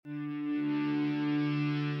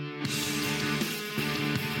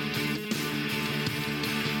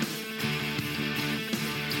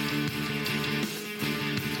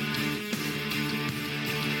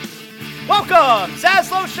Welcome,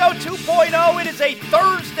 Zaslow Show 2.0. It is a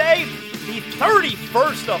Thursday, the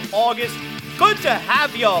 31st of August. Good to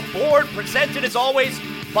have you aboard. Presented, as always,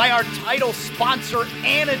 by our title sponsor,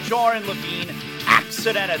 Anajar and Levine,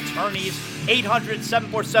 Accident Attorneys.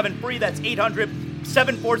 800-747-FREE. That's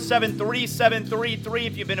 800-747-3733.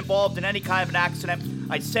 If you've been involved in any kind of an accident,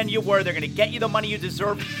 I send you word. They're going to get you the money you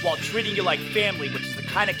deserve while treating you like family, which is the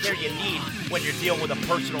kind of care you need when you're dealing with a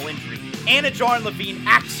personal injury. Anajar and Levine,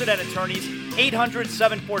 Accident Attorneys,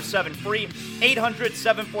 800-747-FREE,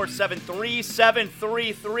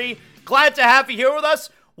 800-747-3733. Glad to have you here with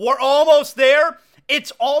us. We're almost there.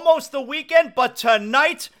 It's almost the weekend, but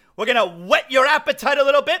tonight we're going to whet your appetite a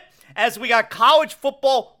little bit as we got college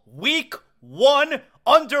football week 1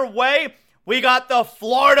 underway. We got the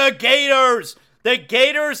Florida Gators. The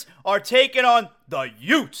Gators are taking on the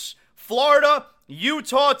Utes. Florida,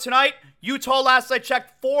 Utah tonight. Utah, last I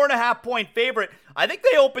checked, 4.5-point favorite. I think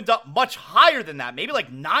they opened up much higher than that, maybe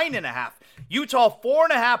like 9.5. Utah,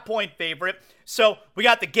 4.5-point favorite. So we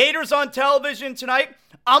got the Gators on television tonight.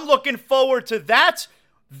 I'm looking forward to that.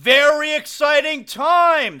 Very exciting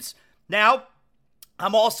times. Now,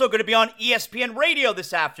 I'm also going to be on ESPN Radio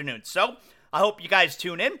this afternoon, so I hope you guys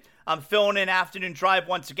tune in. I'm filling in Afternoon Drive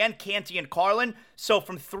once again, Canty and Carlin. So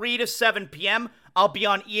from 3 to 7 p.m., I'll be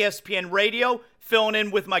on ESPN Radio, filling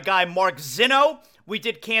in with my guy Mark Zinno. We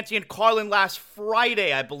did Canty and Carlin last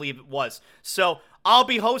Friday, I believe it was. So I'll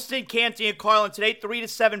be hosting Canty and Carlin today, 3 to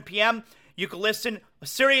 7 p.m. You can listen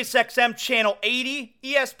SiriusXM Channel 80,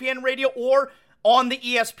 ESPN Radio, or on the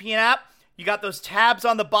ESPN app. You got those tabs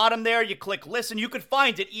on the bottom there. You click listen. You could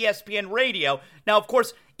find it, ESPN Radio. Now, of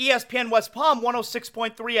course, ESPN West Palm,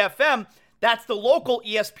 106.3 FM. That's the local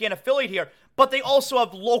ESPN affiliate here. But they also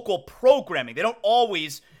have local programming. They don't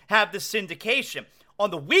always have the syndication. On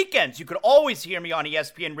the weekends, you could always hear me on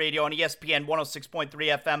ESPN Radio on ESPN 106.3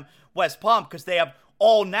 FM West Palm because they have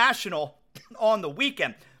all national on the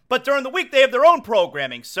weekend. But during the week, they have their own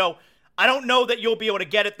programming. So I don't know that you'll be able to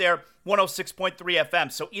get it there, 106.3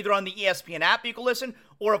 FM. So either on the ESPN app you can listen,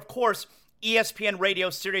 or of course, ESPN Radio,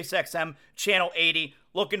 SiriusXM, Channel 80.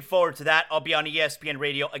 Looking forward to that. I'll be on ESPN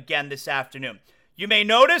Radio again this afternoon. You may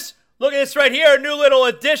notice, look at this right here, a new little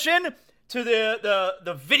addition to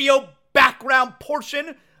the video background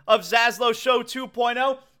portion of Zaslow Show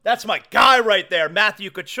 2.0. That's my guy right there, Matthew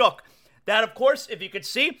Tkachuk. That, of course, if you could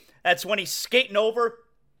see, that's when he's skating over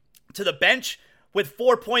to the bench with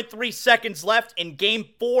 4.3 seconds left in Game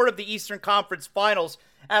 4 of the Eastern Conference Finals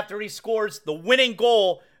after he scores the winning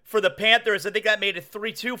goal for the Panthers. I think that made it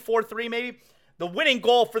 3-2, 4-3 maybe. The winning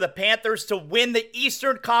goal for the Panthers to win the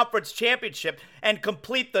Eastern Conference Championship and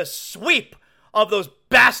complete the sweep of those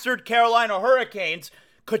bastard Carolina Hurricanes.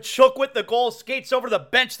 Tkachuk with the goal, skates over to the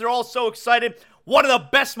bench. They're all so excited. One of the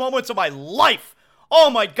best moments of my life. Oh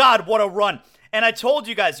my God, what a run. And I told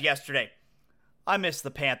you guys yesterday, I miss the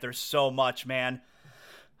Panthers so much, man.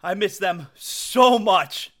 I miss them so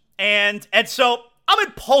much. And so I'm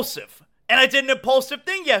impulsive. And I did an impulsive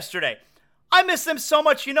thing yesterday. I miss them so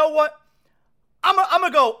much. You know what? I'm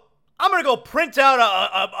gonna go print out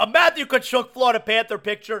a Matthew Tkachuk Florida Panther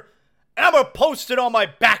picture, and I'm gonna post it on my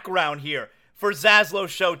background here for Zaslow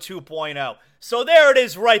Show 2.0. So there it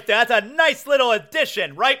is right there. That's a nice little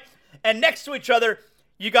addition, right? And next to each other,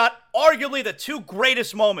 you got arguably the two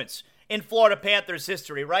greatest moments in Florida Panthers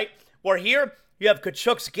history, right? Where here, you have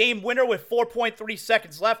Tkachuk's game winner with 4.3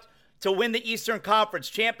 seconds left to win the Eastern Conference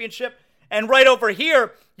Championship. And right over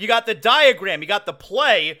here, you got the diagram. You got the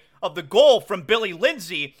play of the goal from Billy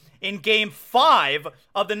Lindsay in Game 5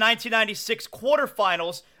 of the 1996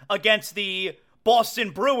 quarterfinals against the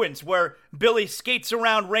Boston Bruins, where Billy skates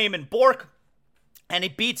around Raymond Bourque, and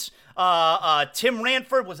he beats Tim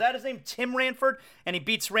Ranford. Was that his name? Tim Ranford? And he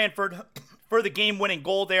beats Ranford for the game-winning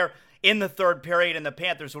goal there in the third period, and the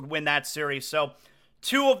Panthers would win that series. So,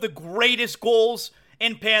 two of the greatest goals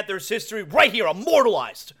in Panthers history right here,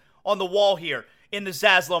 immortalized on the wall here in the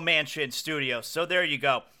Zaslow Mansion studio. So there you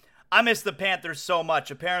go. I miss the Panthers so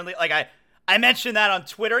much. Apparently, like I mentioned that on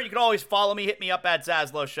Twitter. You can always follow me, hit me up at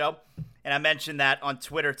Zaslow Show. And I mentioned that on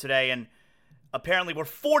Twitter today. And apparently we're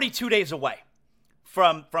 42 days away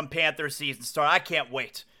from Panthers season start. I can't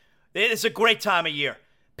wait. It's a great time of year.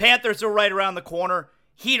 Panthers are right around the corner.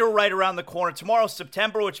 Heat are right around the corner. Tomorrow's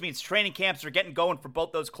September, which means training camps are getting going for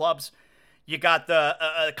both those clubs. You got the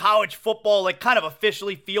college football, like kind of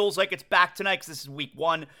officially feels like it's back tonight because this is week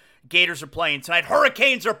 1. Gators are playing tonight.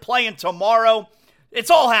 Hurricanes are playing tomorrow.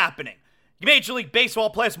 It's all happening. Major League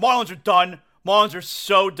Baseball players, Marlins are done. Marlins are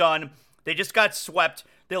so done. They just got swept.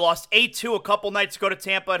 They lost 8-2 a couple nights ago to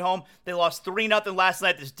Tampa at home. They lost 3-0 last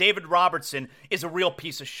night. This David Robertson is a real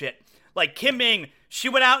piece of shit. Like, Kim Ng She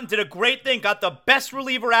went out and did a great thing, got the best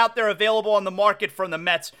reliever out there available on the market from the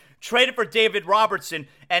Mets, traded for David Robertson,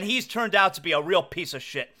 and he's turned out to be a real piece of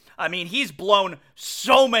shit. I mean, he's blown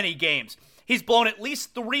so many games. He's blown at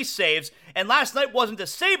least 3 saves, and last night wasn't a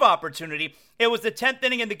save opportunity. It was the 10th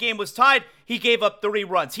inning and the game was tied. He gave up 3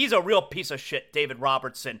 runs. He's a real piece of shit, David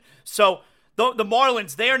Robertson. So the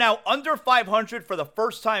Marlins, they are now under 500 for the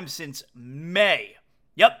first time since May.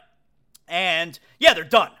 Yep. And yeah, they're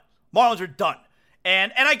done. Marlins are done.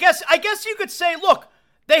 And I guess you could say, look,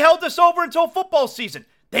 they held this over until football season.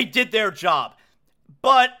 They did their job.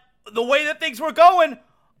 But the way that things were going,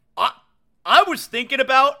 I was thinking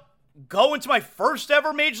about going to my first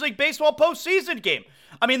ever Major League Baseball postseason game.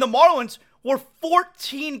 I mean, the Marlins were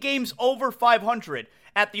 14 games over 500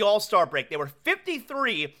 at the All-Star break. They were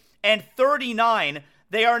 53 and 39.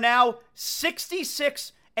 They are now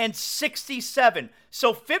 66 and 67.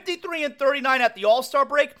 So 53 and 39 at the All-Star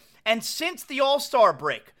break. And since the All-Star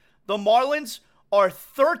break, the Marlins are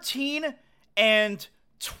 13 and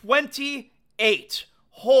 28.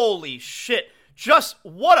 Holy shit. Just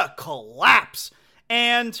what a collapse.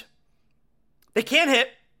 And they can't hit.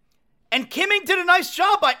 And Kimming did a nice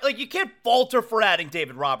job. You can't falter for adding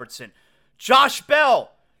David Robertson. Josh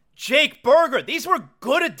Bell, Jake Berger. These were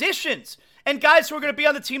good additions. And guys who are going to be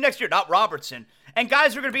on the team next year. Not Robertson. And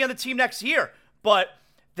guys who are going to be on the team next year. But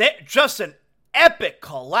just an epic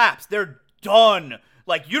collapse. They're done.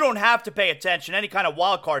 You don't have to pay attention to any kind of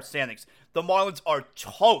wild card standings. The Marlins are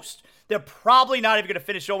toast. They're probably not even going to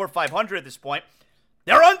finish over 500 at this point.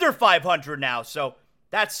 They're under 500 now, so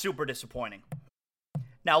that's super disappointing.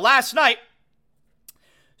 Now, last night,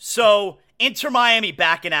 so Inter Miami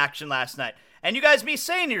back in action last night. And you guys be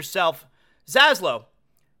saying to yourself, Zaslow,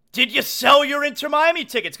 did you sell your Inter Miami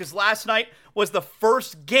tickets? Because last night was the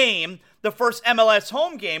first game, the first MLS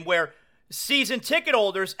home game where season ticket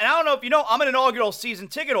holders, and I don't know if you know, I'm an inaugural season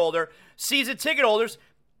ticket holder. Season ticket holders,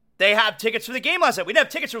 they have tickets for the game last night. We didn't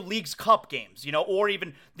have tickets for Leagues Cup games, or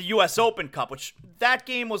even the U.S. Open Cup, which that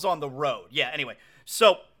game was on the road. Yeah, anyway.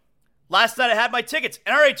 So last night I had my tickets,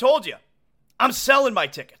 and I already told you, I'm selling my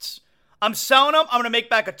tickets. I'm selling them. I'm going to make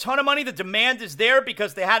back a ton of money. The demand is there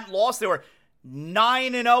because they hadn't lost. They were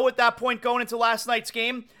 9-0 at that point going into last night's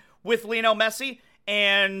game with Lionel Messi,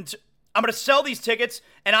 and I'm going to sell these tickets,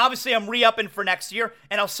 and obviously I'm re-upping for next year,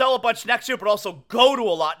 and I'll sell a bunch next year, but also go to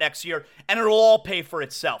a lot next year, and it'll all pay for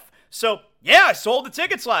itself. So, yeah, I sold the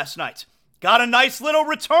tickets last night. Got a nice little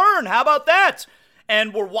return. How about that?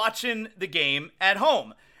 And we're watching the game at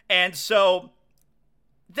home. And so,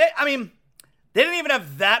 they didn't even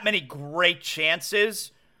have that many great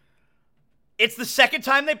chances. It's the second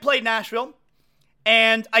time they played Nashville.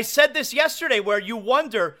 And I said this yesterday where you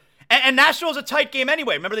wonder, and Nashville's a tight game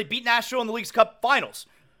anyway. Remember, they beat Nashville in the Leagues Cup finals.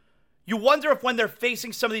 You wonder if when they're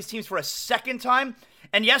facing some of these teams for a second time.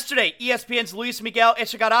 And yesterday, ESPN's Luis Miguel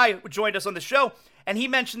Echegaray joined us on the show, and he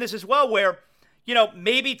mentioned this as well, where,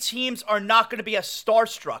 maybe teams are not going to be as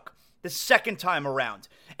starstruck the second time around.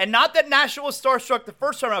 And not that Nashville was starstruck the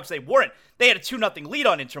first time around, because they weren't. They had a 2-0 lead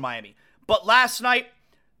on Inter Miami. But last night,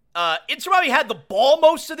 Inter Miami had the ball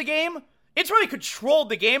most of the game. Inter Miami controlled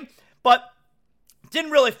the game, but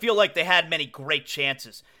didn't really feel like they had many great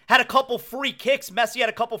chances. Had a couple free kicks. Messi had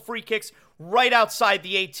a couple free kicks right outside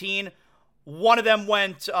the 18. One of them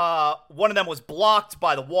was blocked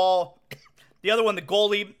by the wall. The other one, the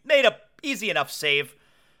goalie, made a easy enough save.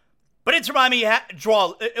 But Inter Miami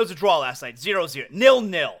it was a draw last night. 0-0.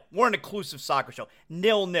 0-0. We're an inclusive soccer show.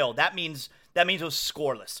 0-0. That means it was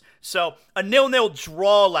scoreless. So a 0-0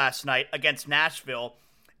 draw last night against Nashville.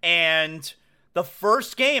 And the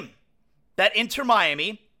first game that Inter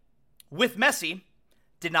Miami, with Messi,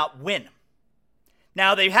 did not win.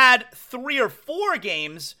 Now, they've had 3 or 4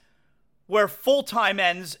 games where full-time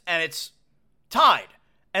ends and it's tied.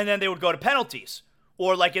 And then they would go to penalties.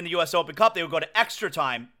 Or like in the U.S. Open Cup, they would go to extra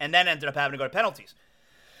time and then ended up having to go to penalties.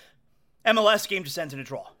 MLS game just ends in a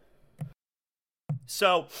draw.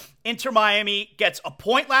 So, Inter Miami gets a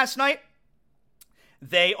point last night.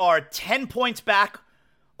 They are 10 points back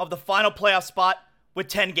of the final playoff spot with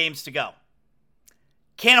 10 games to go.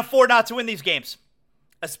 Can't afford not to win these games,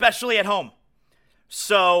 especially at home.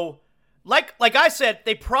 So, like I said,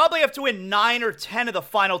 they probably have to win 9 or 10 of the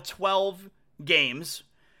final 12 games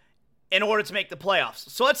in order to make the playoffs.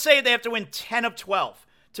 So let's say they have to win 10 of 12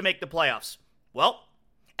 to make the playoffs. Well,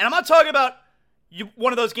 and I'm not talking about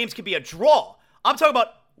one of those games could be a draw. I'm talking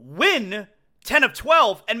about win 10 of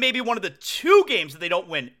 12 and maybe one of the 2 games that they don't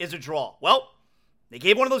win is a draw. Well, they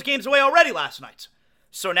gave one of those games away already last night.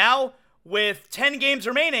 So now, with 10 games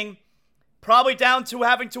remaining, probably down to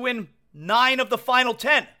having to win 9 of the final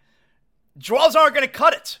 10. Draws aren't going to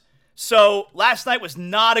cut it. So last night was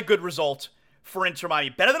not a good result for Inter Miami.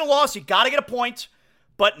 Better than a loss. You got to get a point,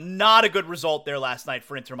 but not a good result there last night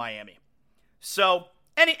for Inter Miami. So,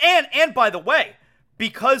 and by the way,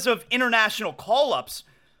 because of international call-ups,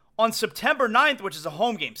 on September 9th, which is a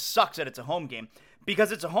home game, sucks that it's a home game,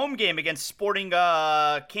 because it's a home game against Sporting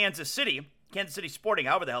Kansas City Sporting,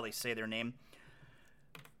 however the hell they say their name.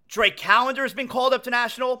 Drake Callender has been called up to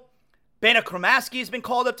national. Bena Kramaski has been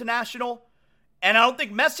called up to national. And I don't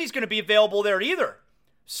think Messi's going to be available there either.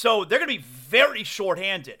 So they're going to be very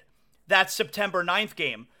shorthanded, that September 9th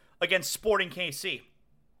game against Sporting KC.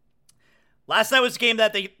 Last night was a game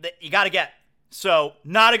that you got to get. So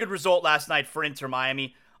not a good result last night for Inter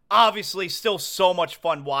Miami. Obviously, still so much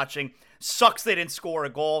fun watching. Sucks they didn't score a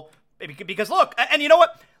goal. Because look, and you know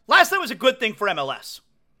what? Last night was a good thing for MLS.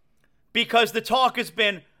 Because the talk has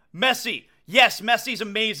been, Messi. Yes, Messi's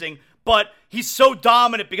amazing, but he's so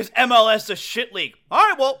dominant because MLS is a shit league. All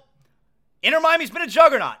right, well, Inter Miami's been a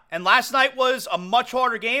juggernaut. And last night was a much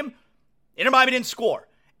harder game. Inter Miami didn't score.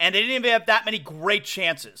 And they didn't even have that many great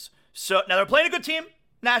chances. So now they're playing a good team.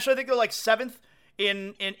 Nationally, I think they're like 7th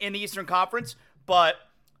in the Eastern Conference. But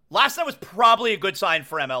last night was probably a good sign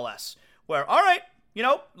for MLS. Where, all right,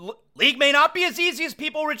 league may not be as easy as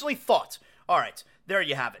people originally thought. All right, there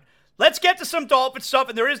you have it. Let's get to some Dolphin stuff,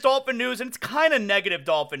 and there is Dolphin news, and it's kind of negative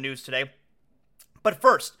Dolphin news today. But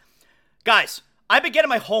first, guys, I've been getting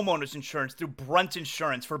my homeowner's insurance through Brunt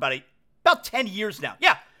Insurance for about 10 years now.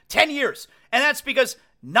 Yeah, 10 years. And that's because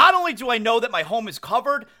not only do I know that my home is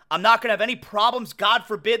covered, I'm not going to have any problems, God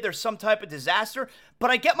forbid there's some type of disaster, but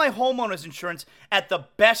I get my homeowner's insurance at the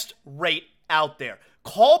best rate out there.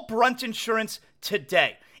 Call Brunt Insurance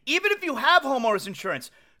today. Even if you have homeowner's insurance,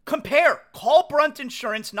 compare. Call Brunt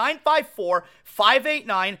Insurance,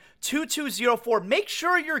 954-589-2204. Make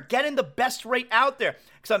sure you're getting the best rate out there.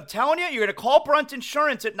 Because I'm telling you, you're going to call Brunt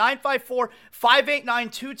Insurance at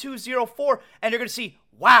 954-589-2204, and you're going to see,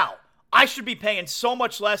 wow, I should be paying so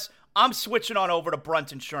much less. I'm switching on over to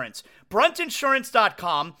Brunt Insurance.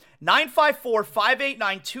 BruntInsurance.com,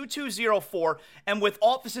 954-589-2204, and with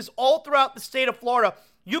offices all throughout the state of Florida,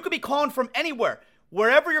 you could be calling from anywhere.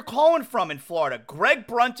 Wherever you're calling from in Florida, Greg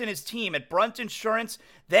Brunt and his team at Brunt Insurance,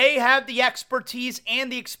 they have the expertise and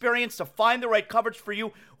the experience to find the right coverage for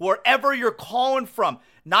you wherever you're calling from.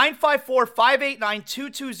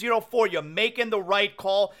 954-589-2204. You're making the right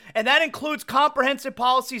call. And that includes comprehensive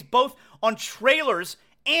policies both on trailers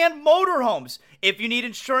and motorhomes. If you need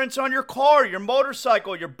insurance on your car, your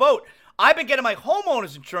motorcycle, your boat. I've been getting my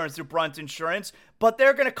homeowner's insurance through Brunt Insurance, but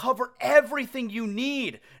they're going to cover everything you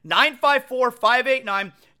need.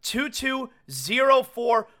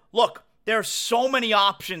 954-589-2204. Look, there are so many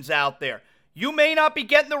options out there. You may not be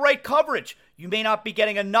getting the right coverage. You may not be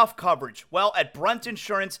getting enough coverage. Well, at Brunt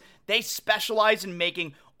Insurance, they specialize in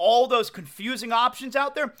making all those confusing options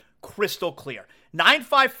out there crystal clear.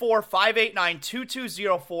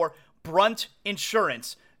 954-589-2204,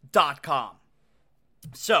 bruntinsurance.com.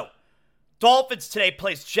 So, Dolphins today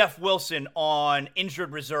placed Jeff Wilson on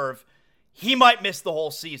injured reserve. He might miss the whole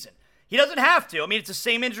season. He doesn't have to. I mean, it's the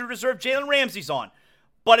same injured reserve Jalen Ramsey's on.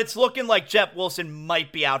 But it's looking like Jeff Wilson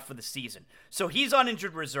might be out for the season. So he's on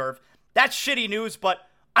injured reserve. That's shitty news, but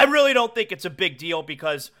I really don't think it's a big deal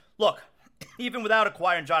because, look, even without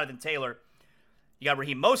acquiring Jonathan Taylor, you got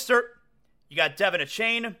Raheem Mostert, you got Devin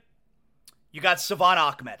Achane, you got Savon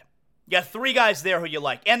Ahmed. You got 3 guys there who you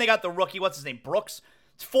like. And they got the rookie, what's his name, Brooks?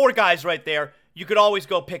 It's 4 guys right there. You could always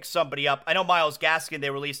go pick somebody up. I know Myles Gaskin,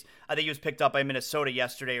 they released, I think he was picked up by Minnesota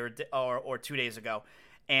yesterday or 2 days ago.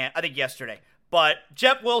 And I think yesterday. But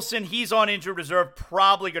Jeff Wilson, he's on injured reserve,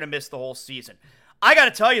 probably going to miss the whole season. I got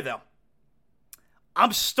to tell you, though,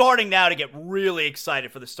 I'm starting now to get really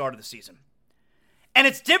excited for the start of the season. And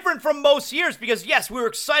it's different from most years because, yes, we were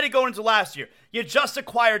excited going into last year. You just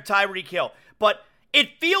acquired Tyreek Hill. But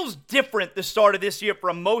it feels different the start of this year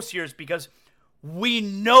from most years because we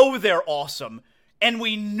know they're awesome and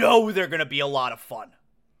we know they're going to be a lot of fun.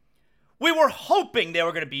 We were hoping they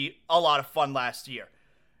were going to be a lot of fun last year.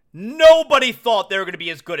 Nobody thought they were going to be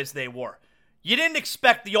as good as they were. You didn't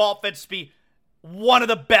expect the offense to be one of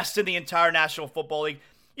the best in the entire National Football League.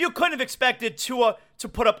 You couldn't have expected Tua to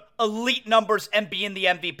put up elite numbers and be in the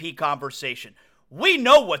MVP conversation. We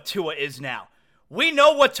know what Tua is now. We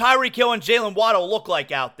know what Tyreek Hill and Jalen Waddle look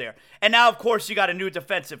like out there. And now, of course, you got a new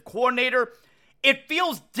defensive coordinator. It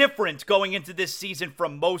feels different going into this season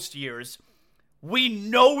from most years. We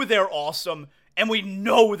know they're awesome, and we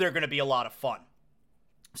know they're going to be a lot of fun.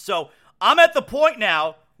 So I'm at the point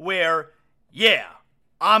now where, yeah,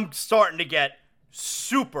 I'm starting to get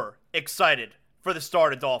super excited for the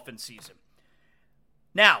start of Dolphin season.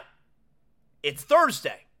 Now, it's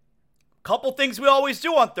Thursday. Couple things we always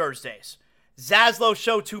do on Thursdays. Zaslow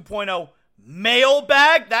Show 2.0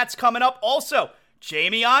 mailbag, that's coming up. Also,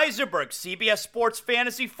 Jamie Eisenberg, CBS Sports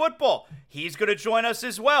Fantasy Football. He's going to join us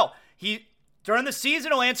as well. During the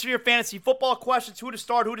season, he'll answer your fantasy football questions, who to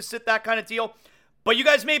start, who to sit, that kind of deal. But you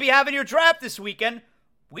guys may be having your draft this weekend.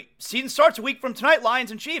 Season starts a week from tonight,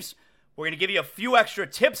 Lions and Chiefs. We're going to give you a few extra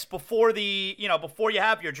tips before you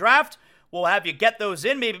have your draft. We'll have you get those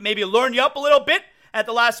in, maybe learn you up a little bit at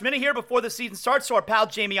the last minute here before the season starts. So our pal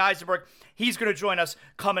Jamie Eisenberg, he's going to join us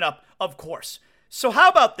coming up, of course. So how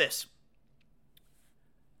about this?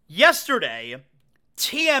 Yesterday,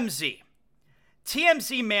 TMZ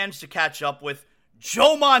managed to catch up with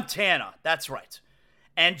Joe Montana. That's right.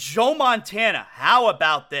 And Joe Montana, how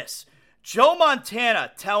about this? Joe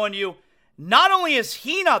Montana telling you not only is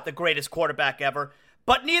he not the greatest quarterback ever,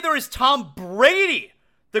 but neither is Tom Brady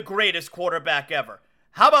the greatest quarterback ever.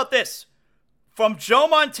 How about this? From Joe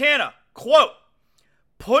Montana, quote,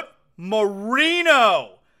 put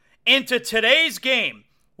Marino into today's game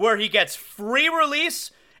where he gets free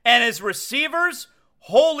release and his receivers,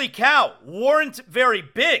 holy cow, weren't very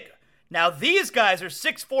big. Now these guys are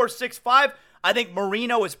 6'4", 6'5". I think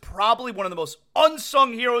Marino is probably one of the most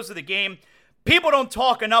unsung heroes of the game. People don't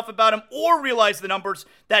talk enough about him or realize the numbers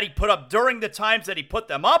that he put up during the times that he put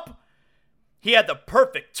them up. He had the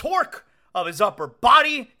perfect torque of his upper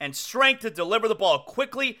body and strength to deliver the ball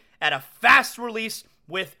quickly at a fast release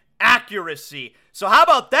with accuracy. So how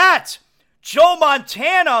about that? Joe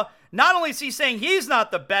Montana, not only is he saying he's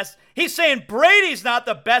not the best, he's saying Brady's not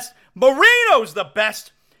the best, Marino's the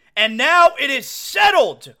best. And now it is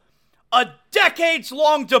settled. A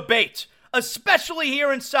decades-long debate, especially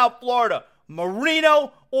here in South Florida.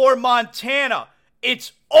 Marino or Montana.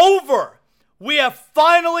 It's over. We have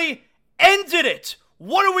finally ended it.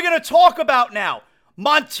 What are we going to talk about now?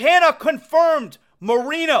 Montana confirmed.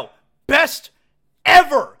 Marino, best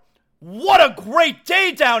ever. What a great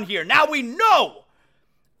day down here. Now we know.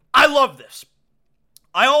 I love this.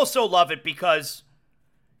 I also love it because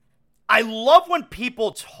I love when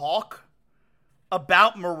people talk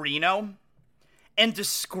about Marino and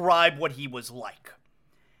describe what he was like.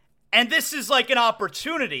 And this is like an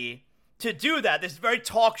opportunity to do that. This very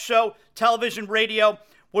talk show, television, radio,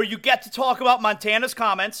 where you get to talk about Montana's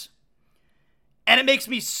comments, and it makes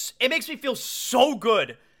me feel so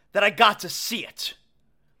good that I got to see it.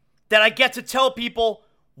 That I get to tell people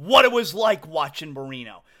what it was like watching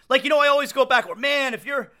Marino. Like, I always go backward. Man, if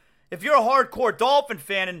you're a hardcore Dolphin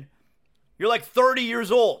fan and you're like 30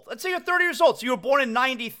 years old. Let's say you're 30 years old, so you were born in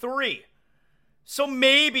 93. So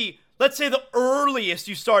maybe, let's say the earliest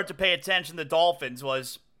you started to pay attention to the Dolphins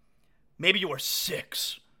was maybe you were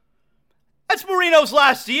 6. That's Marino's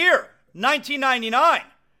last year, 1999.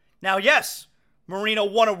 Now, yes, Marino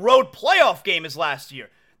won a road playoff game his last year.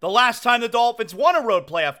 The last time the Dolphins won a road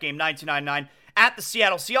playoff game, 1999, at the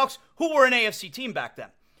Seattle Seahawks, who were an AFC team back then.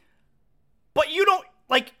 But you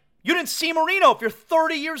didn't see Marino if you're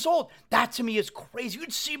 30 years old. That to me is crazy.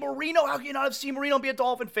 You'd see Marino. How can you not have seen Marino and be a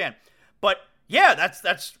Dolphin fan? But yeah,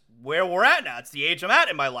 that's where we're at now. It's the age I'm at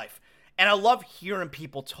in my life. And I love hearing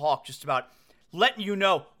people talk just about letting you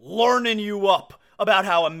know, learning you up about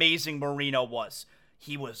how amazing Marino was.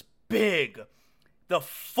 He was big. The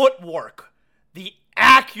footwork, the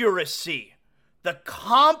accuracy, the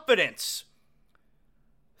confidence.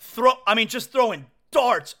 Just throwing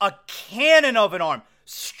darts, a cannon of an arm,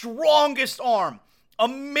 strongest arm,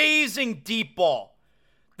 amazing deep ball,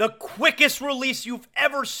 the quickest release you've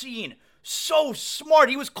ever seen. So smart.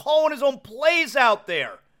 He was calling his own plays out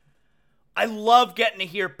there. I love getting to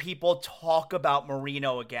hear people talk about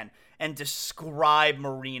Marino again and describe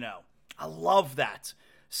Marino. I love that.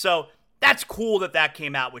 So that's cool that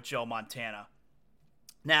came out with Joe Montana.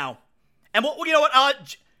 Now, and you know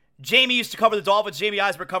what? Jamie used to cover the Dolphins. Jamie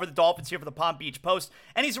Eisberg covered the Dolphins here for the Palm Beach Post,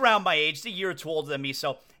 and he's around my age. He's a year or two older than me,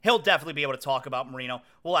 so he'll definitely be able to talk about Marino.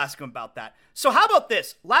 We'll ask him about that. So how about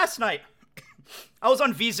this? Last night, I was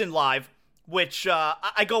on VSiN Live, which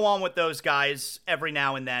I go on with those guys every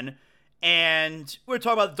now and then, and we were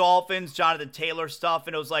talking about the Dolphins, Jonathan Taylor stuff,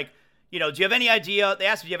 and it was like, do you have any idea? They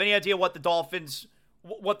asked me, do you have any idea what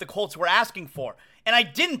the Colts were asking for? And I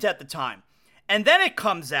didn't at the time. And then it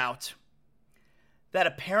comes out that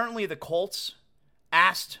apparently the Colts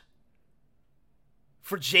asked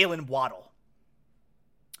for Jalen Waddle.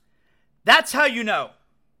 That's how you know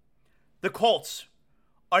the Colts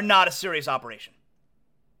are not a serious operation.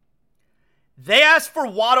 They asked for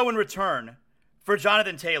Waddle in return for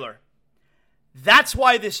Jonathan Taylor. That's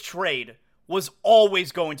why this trade was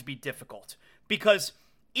always going to be difficult. Because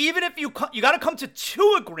even if you got to come to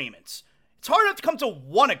 2 agreements. It's hard enough to come to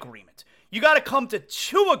 1 agreement. You got to come to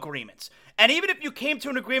 2 agreements. And even if you came to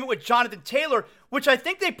an agreement with Jonathan Taylor, which I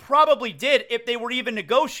think they probably did if they were even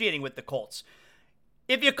negotiating with the Colts,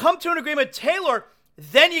 if you come to an agreement with Taylor,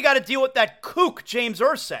 then you got to deal with that kook, James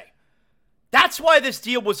Irsay. That's why this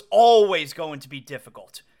deal was always going to be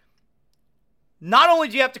difficult. Not only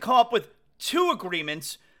do you have to come up with 2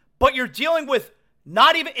 agreements, but you're dealing with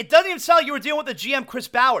it doesn't even sound like you were dealing with the GM, Chris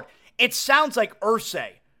Ballard. It sounds like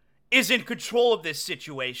Irsay is in control of this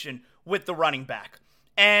situation with the running back.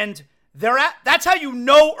 And that's how you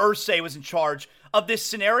know Irsay was in charge of this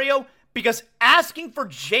scenario, because asking for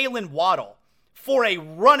Jalen Waddle for a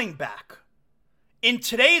running back in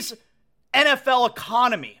today's NFL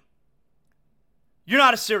economy, you're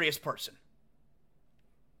not a serious person.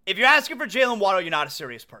 If you're asking for Jalen Waddle, you're not a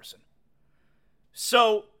serious person.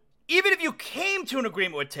 So even if you came to an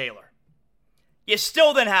agreement with Taylor, you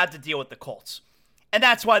still then had to deal with the Colts. And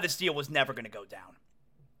that's why this deal was never going to go down.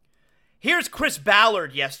 Here's Chris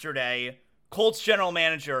Ballard yesterday, Colts general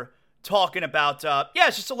manager, talking about,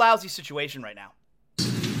 it's just a lousy situation right now.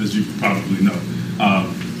 As you probably know.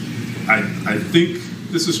 I think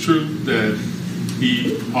this is true that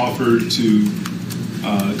he offered to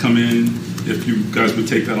come in if you guys would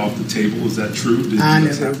take that off the table. Is that true?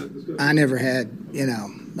 I never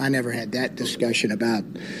had that discussion about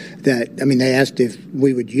that. I mean, they asked if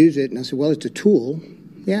we would use it, and I said, well, it's a tool.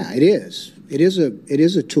 Yeah, it is. It is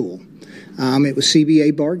a tool. It was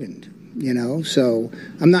CBA bargained, so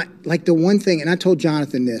I'm not like the one thing, and I told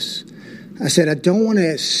Jonathan this. I said, I don't want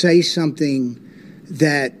to say something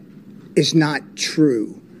that is not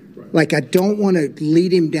true. Right. Like, I don't want to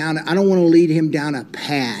lead him down. I don't want to lead him down a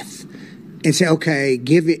path and say, okay,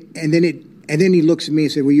 give it. And then he looks at me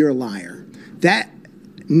and said, well, you're a liar.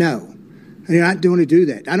 No, you're not doing to do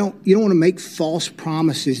that. You don't want to make false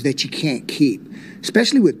promises that you can't keep,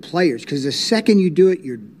 especially with players, because the second you do it,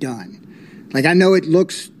 you're done. Like, I know it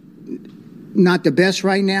looks not the best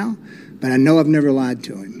right now, but I know I've never lied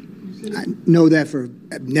to him. I know that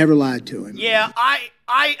I've never lied to him. Yeah,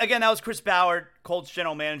 again, that was Chris Ballard, Colts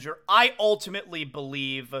general manager. I ultimately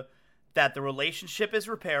believe that the relationship is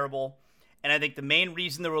repairable. And I think the main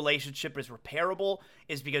reason the relationship is repairable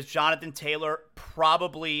is because Jonathan Taylor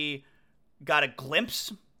probably got a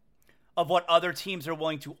glimpse of what other teams are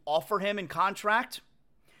willing to offer him in contract.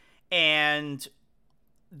 And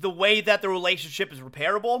the way that the relationship is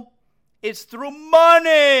repairable is through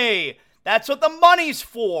money. That's what the money's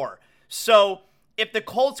for. So if the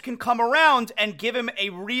Colts can come around and give him a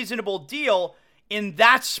reasonable deal in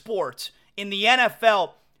that sport, in the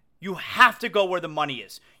NFL, you have to go where the money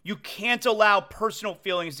is. You can't allow personal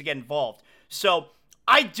feelings to get involved. So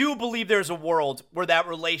I do believe there's a world where that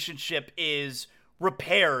relationship is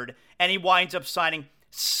repaired and he winds up signing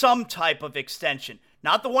some type of extension.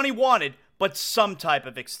 Not the one he wanted, but some type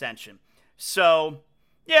of extension. So,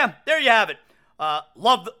 yeah, there you have it.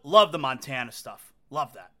 Love the Montana stuff.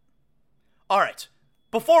 Love that. All right.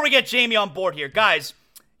 Before we get Jamie on board here, guys,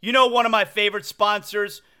 one of my favorite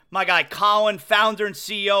sponsors, my guy Colin, founder and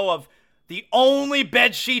CEO of the only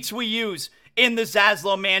bed sheets we use in the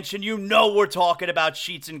Zaslow Mansion. We're talking about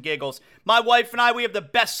Sheets and Giggles. My wife and I, we have the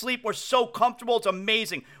best sleep. We're so comfortable. It's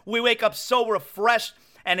amazing. We wake up so refreshed,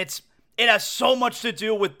 and it has so much to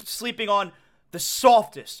do with sleeping on the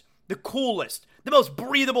softest, the coolest, the most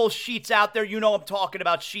breathable sheets out there. I'm talking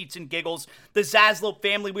about Sheets and Giggles. The Zaslow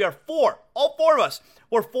family, we are all 4 of us.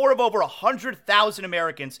 We're 4 of over 100,000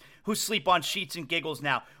 Americans who sleep on Sheets and Giggles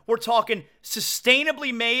now. We're talking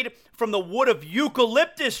sustainably made from the wood of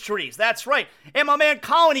eucalyptus trees. That's right. And my man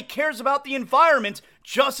Colin, he cares about the environment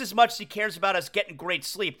just as much as he cares about us getting great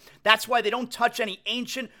sleep. That's why they don't touch any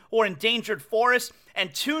ancient or endangered forests,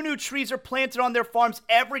 and 2 new trees are planted on their farms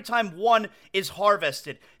every time one is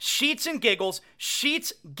harvested. Sheets and Giggles,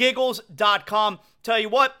 sheetsgiggles.com. Tell you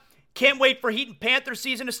what, can't wait for Heat and Panther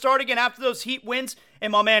season to start again after those Heat wins,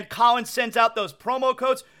 and my man Colin sends out those promo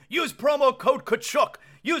codes. Use promo code Kachuk.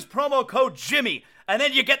 Use promo code Jimmy, and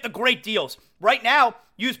then you get the great deals. Right now,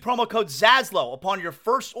 use promo code Zaslow. Upon your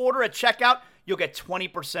first order at checkout, you'll get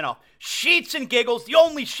 20% off. Sheets and Giggles, the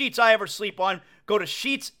only sheets I ever sleep on. Go to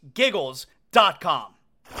sheetsgiggles.com.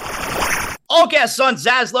 All guests on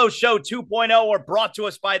Zaslow Show 2.0 are brought to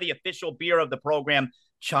us by the official beer of the program,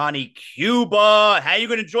 Johnny Cuba. How you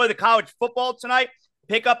going to enjoy the college football tonight?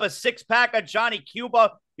 Pick up a 6-pack of Johnny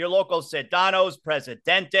Cuba, your local Sedanos,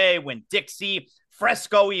 Presidente, Winn-Dixie,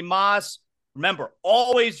 Fresco y Mas. Remember,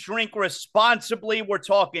 always drink responsibly. We're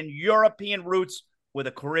talking European roots with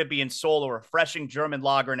a Caribbean soul, a refreshing German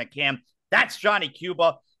lager in a can. That's Johnny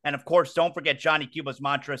Cuba. And of course, don't forget Johnny Cuba's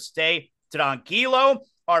mantra, stay tranquilo.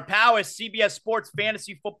 Our pal is CBS Sports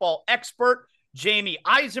fantasy football expert, Jamie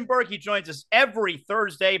Eisenberg. He joins us every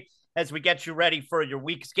Thursday as we get you ready for your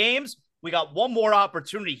week's games. We got one more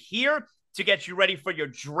opportunity here to get you ready for your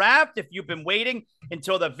draft if you've been waiting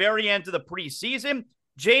until the very end of the preseason.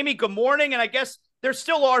 Jamie, good morning. And I guess there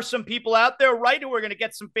still are some people out there, right, who are going to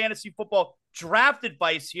get some fantasy football draft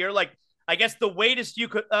advice here. Like, I guess the latest you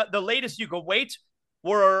could wait.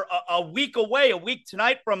 We're a week away, a week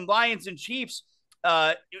tonight from Lions and Chiefs.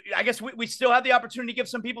 I guess we still have the opportunity to give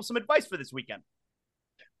some people some advice for this weekend.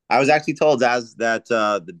 I was actually told as that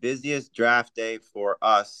the busiest draft day for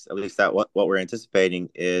us, at least that what we're anticipating,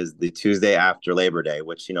 is the Tuesday after Labor Day,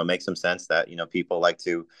 which makes some sense that people like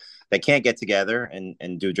to they can't get together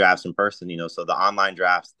and do drafts in person. So the online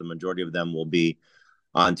drafts, the majority of them will be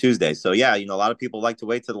on Tuesday. So yeah, a lot of people like to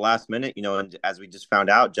wait to the last minute. And as we just found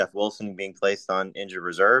out, Jeff Wilson being placed on injured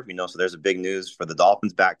reserve. So there's a big news for the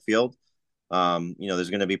Dolphins backfield. There's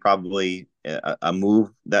going to be probably a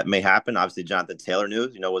move that may happen. Obviously, Jonathan Taylor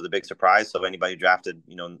news, was a big surprise. So anybody who drafted,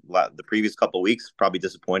 the previous couple of weeks probably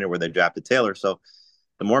disappointed where they drafted Taylor. So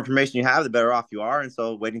the more information you have, the better off you are. And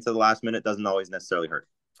so waiting to the last minute doesn't always necessarily hurt.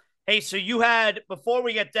 Hey, so you had, before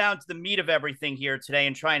we get down to the meat of everything here today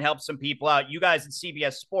and try and help some people out, you guys at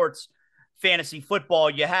CBS Sports Fantasy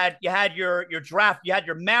Football, you had your draft, you had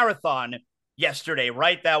your marathon yesterday,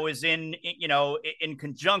 right? That was in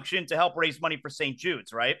conjunction to help raise money for St.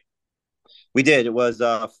 Jude's, right? We did. It was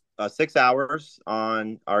 6 hours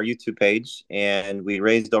on our YouTube page, and we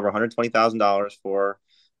raised over $120,000 for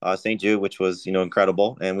St. Jude, which was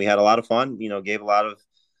incredible. And we had a lot of fun. Gave a lot of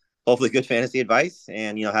hopefully good fantasy advice,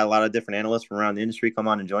 and had a lot of different analysts from around the industry come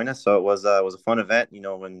on and join us. So it was a fun event.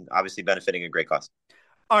 When obviously benefiting a great cause.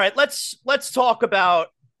 All right, let's talk about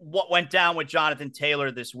what went down with Jonathan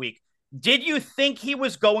Taylor this week. Did you think he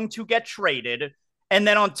was going to get traded? And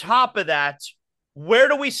then on top of that, where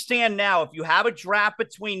do we stand now? If you have a draft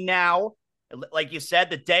between now, like you said,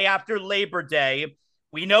 the day after Labor Day,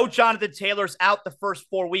 we know Jonathan Taylor's out the first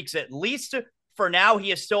 4 weeks at least. For now,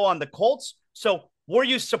 he is still on the Colts. So were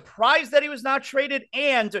you surprised that he was not traded?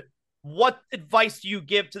 And what advice do you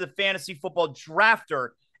give to the fantasy football drafter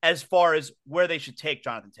as far as where they should take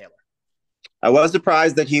Jonathan Taylor? I was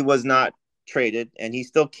surprised that he was not traded, and he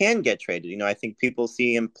still can get traded. I think people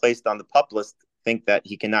see him placed on the PUP list, think that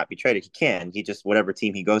he cannot be traded. He can. He just, whatever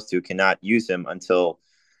team he goes to, cannot use him until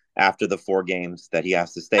after the 4 games that he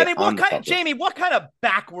has to stay on the PUP list. Jamie, what kind of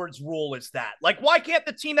backwards rule is that? Like, why can't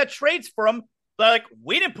the team that trades for him, like,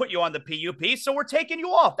 we didn't put you on the PUP, so we're taking you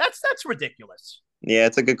off? That's ridiculous. Yeah,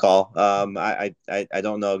 it's a good call. I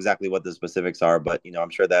don't know exactly what the specifics are, but I'm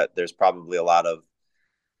sure that there's probably a lot of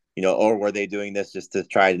or were they doing this just to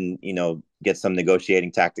try and get some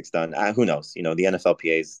negotiating tactics done? Who knows? The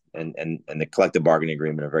NFLPAs and the collective bargaining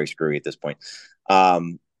agreement are very screwy at this point.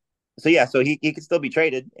 So he could still be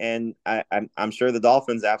traded, and I'm sure the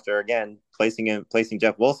Dolphins, after again placing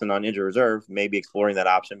Jeff Wilson on injured reserve, may be exploring that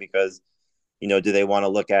option because do they want to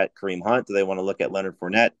look at Kareem Hunt? Do they want to look at Leonard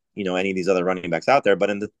Fournette? Any of these other running backs out there?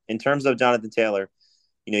 But in terms of Jonathan Taylor,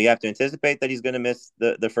 you have to anticipate that he's going to miss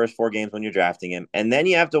the first 4 games when you're drafting him. And then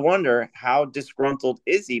you have to wonder, how disgruntled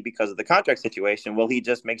is he because of the contract situation? Will he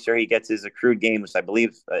just make sure he gets his accrued games, which I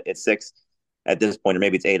believe it's 6 at this point, or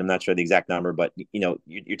maybe it's 8. I'm not sure the exact number, but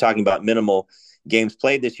you're talking about minimal games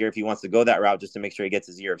played this year if he wants to go that route just to make sure he gets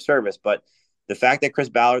his year of service. But the fact that Chris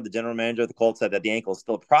Ballard, the general manager of the Colts, said that the ankle is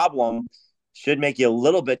still a problem should make you a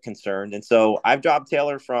little bit concerned. And so I've dropped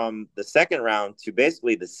Taylor from the 2nd round to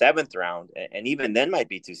basically the 7th round. And even then might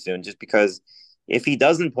be too soon, just because if he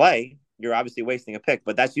doesn't play, you're obviously wasting a pick.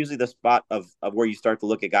 But that's usually the spot of where you start to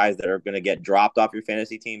look at guys that are going to get dropped off your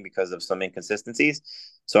fantasy team because of some inconsistencies.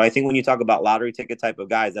 So I think when you talk about lottery ticket type of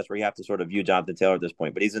guys, that's where you have to sort of view Jonathan Taylor at this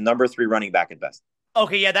point. But he's a number 3 running back at best.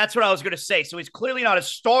 Okay, yeah, that's what I was going to say. So he's clearly not a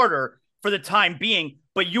starter for the time being,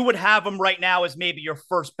 but you would have him right now as maybe your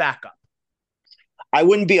first backup. I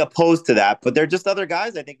wouldn't be opposed to that, but they're just other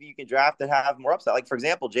guys I think that you can draft that have more upside. Like, for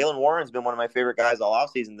example, Jalen Warren's been one of my favorite guys all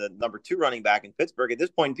offseason, the number 2 running back in Pittsburgh. At this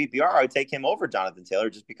point in PPR, I would take him over Jonathan Taylor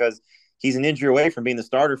just because he's an injury away from being the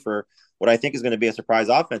starter for what I think is going to be a surprise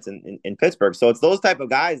offense in Pittsburgh. So it's those type of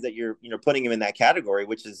guys that you're putting him in that category,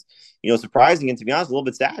 which is surprising and, to be honest, a little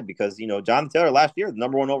bit sad because Jonathan Taylor last year, the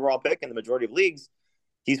number 1 overall pick in the majority of leagues,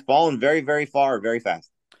 he's fallen very, very far, very fast.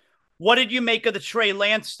 What did you make of the Trey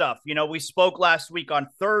Lance stuff? We spoke last week on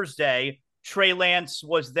Thursday. Trey Lance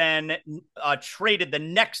was then traded the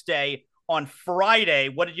next day on Friday.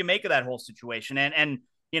 What did you make of that whole situation? And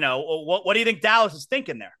what do you think Dallas is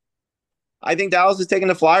thinking there? I think Dallas is taking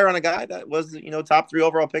a flyer on a guy that was, top 3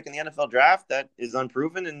 overall pick in the NFL draft that is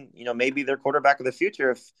unproven and, maybe their quarterback of the future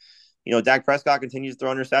if, Dak Prescott continues to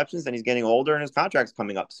throw interceptions and he's getting older and his contract's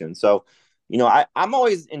coming up soon. So I'm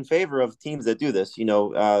always in favor of teams that do this.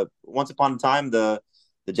 Once upon a time, the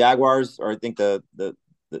Jaguars, or I think the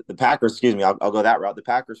Packers, excuse me, I'll go that route. The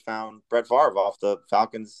Packers found Brett Favre off the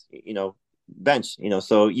Falcons, bench.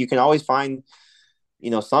 So you can always find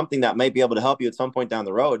something that might be able to help you at some point down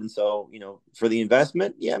the road. And so, for the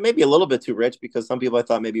investment, yeah, maybe a little bit too rich, because some people, I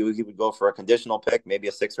thought maybe he would go for a conditional pick, maybe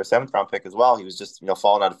a 6th or 7th round pick as well. He was just,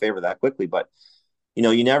 falling out of favor that quickly. But,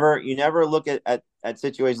 you never look at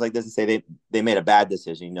situations like this and say they made a bad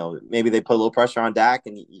decision. Maybe they put a little pressure on Dak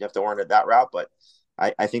and you'd have to warrant it that route. But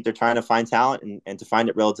I think they're trying to find talent, and to find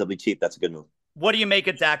it relatively cheap, that's a good move. What do you make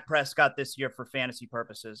of Dak Prescott this year for fantasy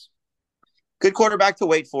purposes? Good quarterback to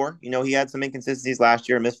wait for. He had some inconsistencies last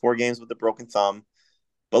year, missed 4 games with a broken thumb.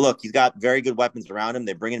 But look, he's got very good weapons around him.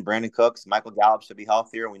 They bring in Brandon Cooks. Michael Gallup should be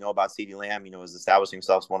healthier. We know about CeeDee Lamb, is establishing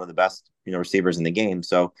himself as one of the best, receivers in the game.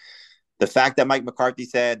 So the fact that Mike McCarthy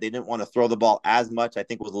said they didn't want to throw the ball as much, I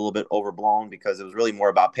think was a little bit overblown, because it was really more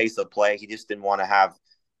about pace of play. He just didn't want to have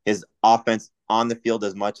his offense on the field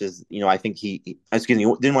as much as, I think he didn't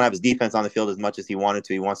want to have his defense on the field as much as he wanted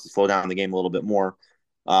to. He wants to slow down the game a little bit more.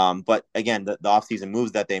 But again, the offseason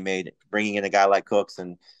moves that they made, bringing in a guy like Cooks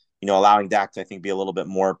and, allowing Dak to, I think, be a little bit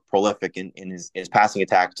more prolific in his passing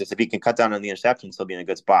attack. Just if he can cut down on the interceptions, he'll be in a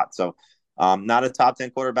good spot. So not a top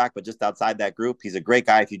 10 quarterback, but just outside that group. He's a great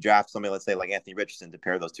guy if you draft somebody, let's say, like Anthony Richardson, to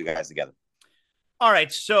pair those two guys together. All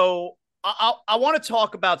right, so I want to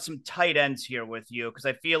talk about some tight ends here with you, because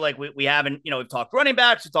I feel like we haven't, we've talked running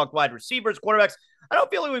backs, we've talked wide receivers, quarterbacks. I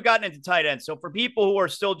don't feel like we've gotten into tight ends. So for people who are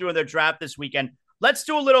still doing their draft this weekend, let's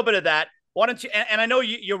do a little bit of that. Why don't you, and I know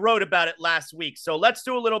you wrote about it last week, so let's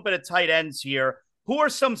do a little bit of tight ends here. Who are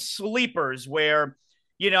some sleepers where,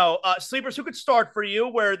 sleepers who could start for you,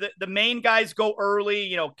 where the main guys go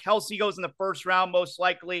early? Kelsey goes in the first round, most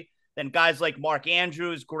likely. Then guys like Mark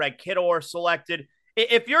Andrews, Greg Kittle are selected.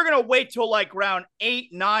 If you're going to wait till like round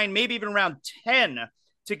 8, 9, maybe even round 10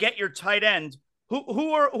 to get your tight end,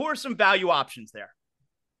 who are some value options there?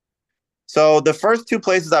 So the first 2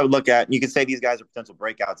 places I would look at, and you could say these guys are potential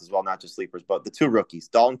breakouts as well, not just sleepers, but the 2 rookies,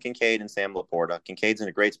 Dalton Kincaid and Sam Laporta. Kincaid's in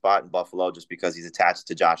a great spot in Buffalo just because he's attached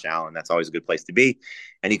to Josh Allen. That's always a good place to be.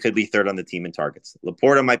 And he could be 3rd on the team in targets.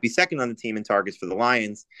 Laporta might be 2nd on the team in targets for the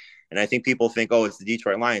Lions. And I think people think, oh, it's the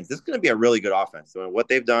Detroit Lions. This is going to be a really good offense. So what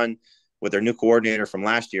they've done with their new coordinator from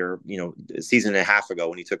last year, a season and a half ago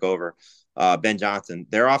when he took over, Ben Johnson,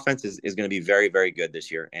 their offense is going to be very, very good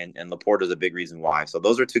this year. And Laporta is a big reason why. So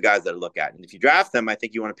those are 2 guys that I look at. And if you draft them, I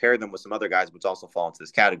think you want to pair them with some other guys, which also fall into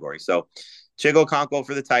this category. So Chigo Okonkwo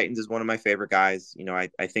for the Titans is one of my favorite guys.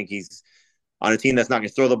 I think he's on a team that's not going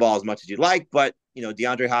to throw the ball as much as you'd like, but,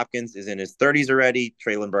 DeAndre Hopkins is in his 30s already.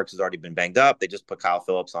 Treylon Burks has already been banged up. They just put Kyle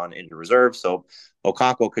Phillips on injured reserve. So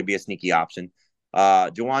Okonkwo could be a sneaky option.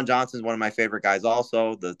 Juwan Johnson is one of my favorite guys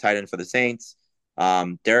also, the tight end for the Saints.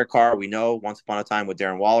 Derek Carr, we know once upon a time with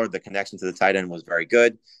Darren Waller, the connection to the tight end was very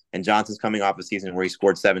good. And Johnson's coming off a season where he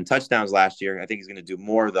scored 7 touchdowns last year. I think he's going to do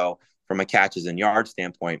more, though, from a catches and yards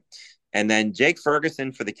standpoint. And then Jake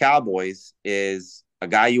Ferguson for the Cowboys is a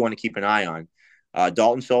guy you want to keep an eye on.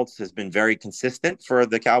 Dalton Schultz has been very consistent for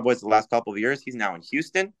the Cowboys the last couple of years. He's now in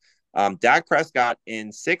Houston. Dak Prescott,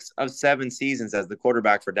 in 6 of 7 seasons as the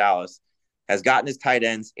quarterback for Dallas, has gotten his tight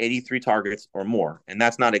ends 83 targets or more. And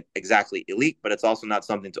that's not exactly elite, but it's also not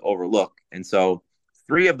something to overlook. And so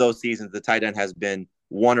 3 of those seasons, the tight end has been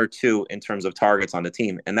 1 or 2 in terms of targets on the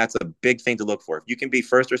team. And that's a big thing to look for. If you can be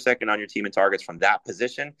 1st or 2nd on your team in targets from that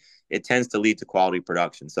position, it tends to lead to quality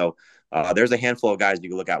production. So there's a handful of guys you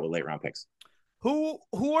can look at with late round picks. Who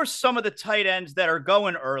are some of the tight ends that are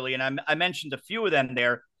going early? And I mentioned a few of them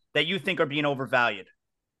there that you think are being overvalued.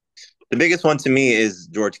 The biggest one to me is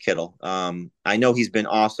George Kittle. I know he's been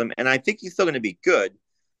awesome, and I think he's still going to be good.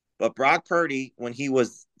 But Brock Purdy, when he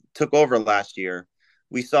took over last year,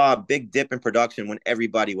 we saw a big dip in production when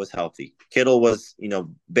everybody was healthy. Kittle was,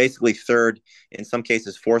 basically 3rd, in some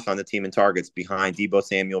cases 4th on the team in targets behind Deebo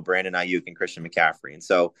Samuel, Brandon Ayuk, and Christian McCaffrey. And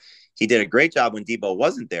so he did a great job when Deebo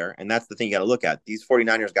wasn't there, and that's the thing you got to look at. These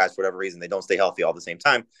 49ers guys, for whatever reason, they don't stay healthy all at the same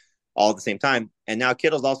time. And now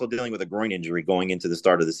Kittle's also dealing with a groin injury going into the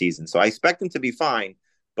start of the season. So I expect him to be fine.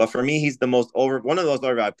 But for me, he's one of those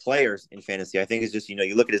overvalued players in fantasy. I think it's just,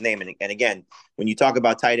 you look at his name. And again, when you talk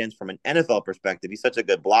about tight ends from an NFL perspective, he's such a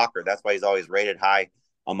good blocker. That's why he's always rated high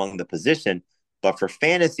among the position. But for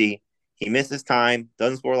fantasy, he misses time,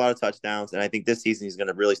 doesn't score a lot of touchdowns. And I think this season he's going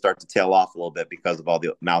to really start to tail off a little bit because of all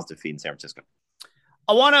the mouths to feed in San Francisco.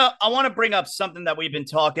 I want to bring up something that we've been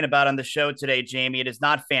talking about on the show today, Jamie. It is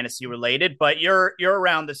not fantasy related, but you're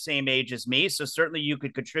around the same age as me, so certainly you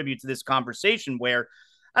could contribute to this conversation. Where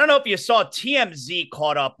I don't know if you saw TMZ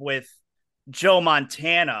caught up with Joe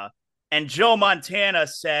Montana And Joe Montana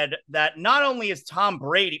said that not only is Tom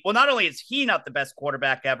Brady, well, not only is he not the best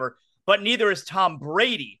quarterback ever, but neither is Tom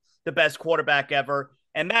Brady the best quarterback ever.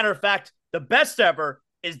 And matter of fact, the best ever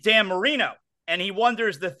is Dan Marino. And he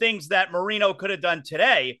wonders the things that Marino could have done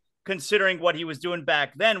today, considering what he was doing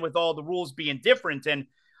back then with all the rules being different. And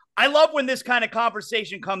I love when this kind of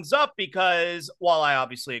conversation comes up because while I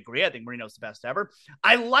obviously agree, I think Marino's the best ever.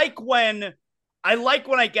 I like when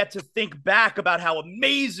I get to think back about how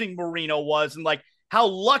amazing Marino was and like how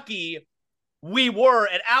lucky we were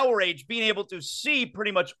at our age being able to see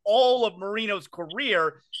pretty much all of Marino's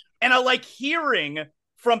career. And I like hearing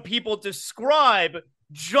from people describe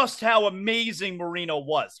just how amazing Marino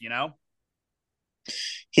was, you know?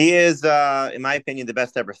 He is, in my opinion, the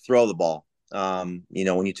best to ever throw the ball. When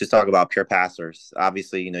you just talk about pure passers,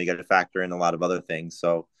 obviously, you got to factor in a lot of other things.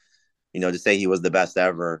 So, to say he was the best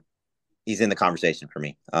ever, he's in the conversation for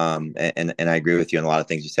me. And I agree with you on a lot of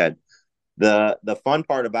things you said. The fun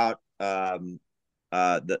part about the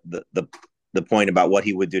point about what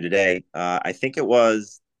he would do today, I think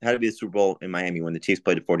had to be the Super Bowl in Miami when the Chiefs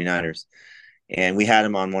played the 49ers. And we had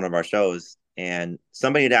him on one of our shows. And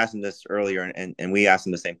somebody had asked him this earlier, and we asked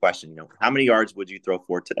him the same question. How many yards would you throw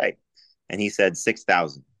for today? And he said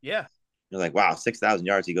 6,000. Yeah. You're like, wow, 6,000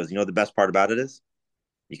 yards. He goes, the best part about it is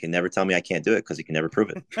you can never tell me I can't do it because you can never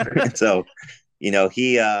prove it. So,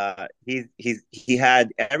 he had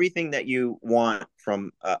everything that you want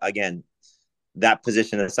from, again, that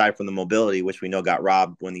position aside from the mobility, which we know got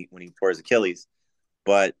robbed when he tore his Achilles.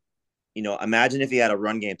 But, imagine if he had a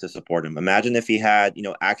run game to support him. Imagine if he had,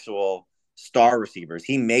 actual star receivers.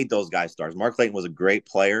 He made those guys stars. Mark Clayton was a great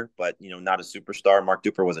player, but, not a superstar. Mark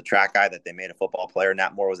Duper was a track guy that they made a football player.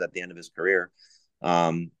 Nat Moore was at the end of his career.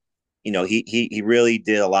 He really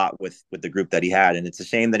did a lot with the group that he had. And it's a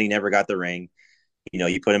shame that he never got the ring.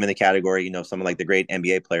 You put him in the category, someone like the great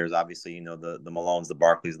NBA players, obviously, the Malones, the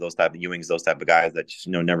Barkleys, those type of Ewings, those type of guys that,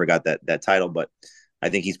 never got that title. But I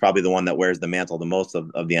think he's probably the one that wears the mantle the most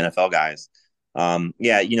of the NFL guys.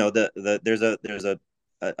 There's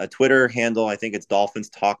a Twitter handle. I think it's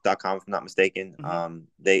dolphinstalk.com, if I'm not mistaken. Mm-hmm.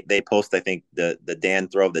 They post, I think, the Dan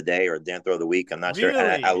throw of the day or Dan throw of the week. I'm not sure.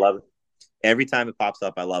 Really? I love it. Every time it pops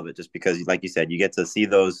up, I love it just because, like you said, you get to see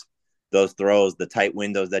those throws, the tight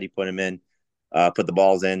windows that he put him in, put the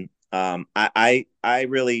balls in. I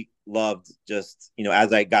really loved just,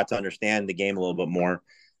 as I got to understand the game a little bit more,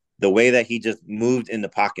 the way that he just moved in the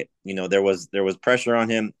pocket. There was pressure on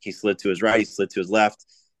him. He slid to his right, he slid to his left,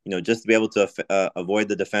 just to be able to avoid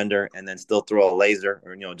the defender and then still throw a laser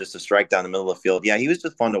or, just a strike down the middle of the field. Yeah, he was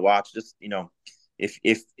just fun to watch. Just,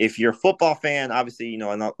 if you're a football fan, obviously, a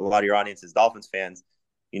lot of your audience is Dolphins fans,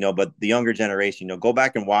 but the younger generation, go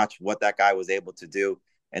back and watch what that guy was able to do.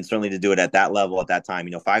 And certainly to do it at that level at that time,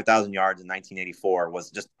 5,000 yards in 1984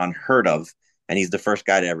 was just unheard of. And he's the first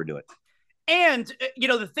guy to ever do it. And,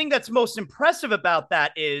 the thing that's most impressive about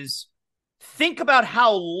that is think about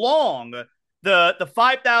how long the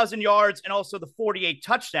 5,000 yards and also the 48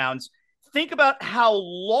 touchdowns, think about how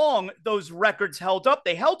long those records held up.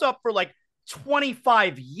 They held up for like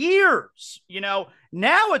 25 years.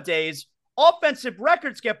 Nowadays, offensive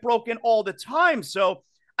records get broken all the time. So,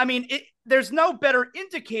 I mean, there's no better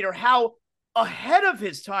indicator how ahead of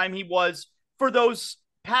his time he was for those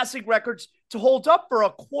passing records to hold up for a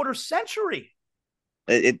quarter century.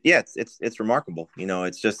 It's remarkable.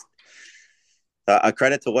 It's just a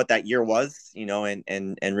credit to what that year was,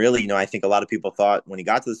 and really, I think a lot of people thought when he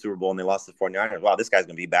got to the Super Bowl and they lost the 49ers, wow, this guy's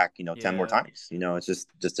going to be back, 10 more times. It's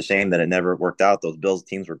just a shame that it never worked out. Those Bills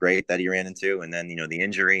teams were great that he ran into, and then, the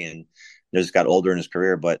injury, and just got older in his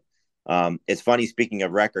career. But it's funny, speaking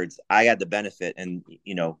of records, I had the benefit, and,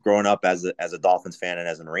 growing up as a Dolphins fan and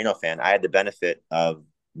as a Marino fan, I had the benefit of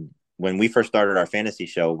when we first started our fantasy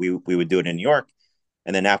show, we would do it in New York.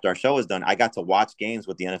 And then after our show was done, I got to watch games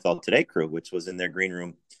with the NFL Today crew, which was in their green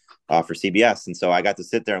room for CBS. And so I got to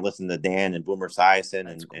sit there and listen to Dan and Boomer Esiason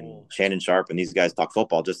and Shannon Sharp and these guys talk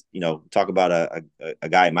football. Just, talk about a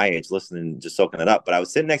guy my age listening, just soaking it up. But I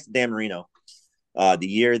was sitting next to Dan Marino the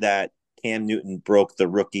year that Cam Newton broke the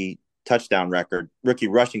rookie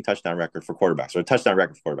rushing touchdown record for quarterbacks, or touchdown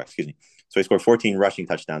record for quarterbacks, excuse me. So he scored 14 rushing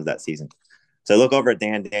touchdowns that season. So I look over at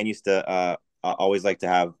Dan. Dan used to always like to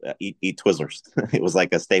have eat Twizzlers. It was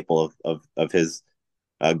like a staple of his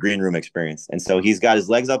green room experience. And so he's got his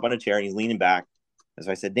legs up on a chair and he's leaning back. And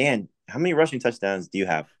so I said, Dan, how many rushing touchdowns did you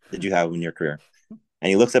have in your career? And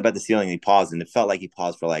he looks up at the ceiling and he paused, and it felt like he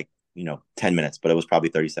paused for 10 minutes, but it was probably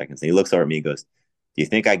 30 seconds. And he looks over at me and goes, do you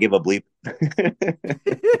think I give a bleep?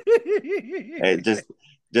 It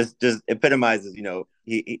just epitomizes,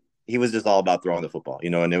 he was just all about throwing the football,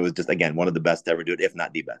 and it was just, again, one of the best to ever do it, if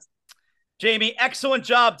not the best. Jamie, excellent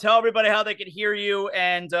job. Tell everybody how they can hear you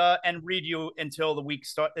and read you until the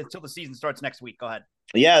season starts next week. Go ahead.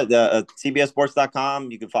 Yeah, the CBSSports.com.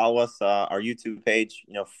 You can follow us, our YouTube page,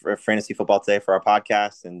 for Fantasy Football Today for our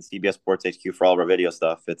podcast, and CBS Sports HQ for all of our video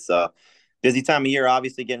stuff. It's a busy time of year,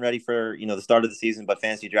 obviously getting ready for, the start of the season, but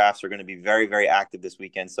fantasy drafts are going to be very, very active this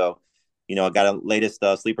weekend. So, I got a latest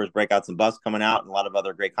sleepers, breakouts, and busts coming out and a lot of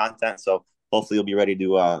other great content. So hopefully you'll be ready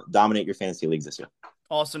to dominate your fantasy leagues this year.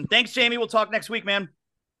 Awesome. Thanks, Jamie. We'll talk next week, man.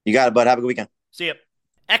 You got it, bud. Have a good weekend. See ya.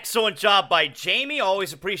 Excellent job by Jamie.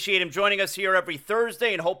 Always appreciate him joining us here every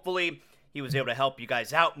Thursday, and hopefully he was able to help you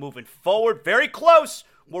guys out moving forward. Very close.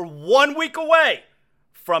 We're 1 week away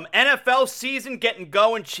from NFL season getting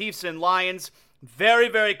going, Chiefs and Lions. Very,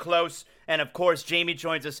 very close. And, of course, Jamie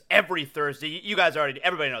joins us every Thursday. You guys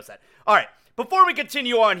everybody knows that. All right, before we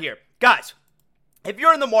continue on here, guys, if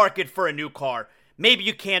you're in the market for a new car, maybe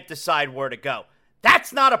you can't decide where to go.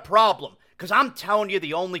 That's not a problem, because I'm telling you,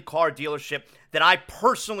 the only car dealership that I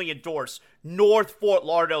personally endorse, North Fort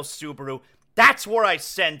Lauderdale Subaru, that's where I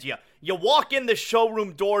send you. You walk in the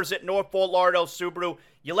showroom doors at North Fort Lauderdale Subaru,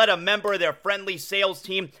 you let a member of their friendly sales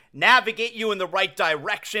team navigate you in the right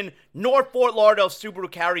direction. North Fort Lauderdale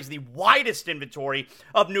Subaru carries the widest inventory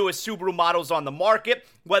of newest Subaru models on the market.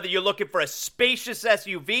 Whether you're looking for a spacious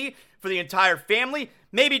SUV for the entire family,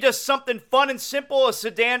 maybe just something fun and simple, a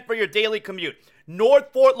sedan for your daily commute,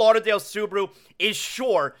 North Fort Lauderdale Subaru is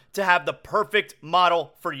sure to have the perfect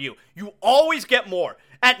model for you. You always get more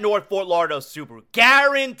at North Fort Lauderdale Subaru.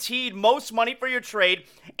 Guaranteed most money for your trade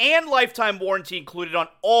and lifetime warranty included on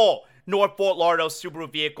all North Fort Lauderdale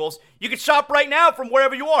Subaru vehicles. You can shop right now from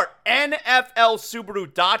wherever you are.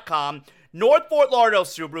 NFLSubaru.com. North Fort Lauderdale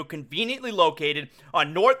Subaru, conveniently located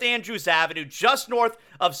on North Andrews Avenue, just north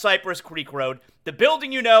of Cypress Creek Road. The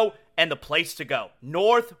building you know and the place to go.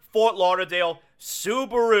 North Fort Lauderdale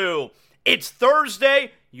Subaru. It's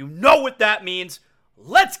Thursday. You know what that means.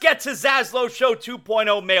 Let's get to Zaslow Show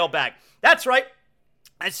 2.0 mailbag. That's right.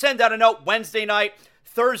 I send out a note Wednesday night,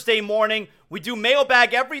 Thursday morning. We do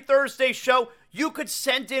mailbag every Thursday show. You could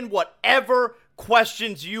send in whatever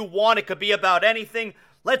questions you want. It could be about anything.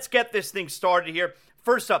 Let's get this thing started here.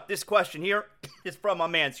 First up, this question here is from my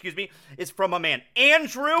man,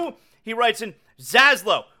 Andrew. He writes in,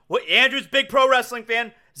 Zaslow. Andrew's big pro wrestling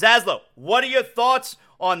fan. Zaslow, what are your thoughts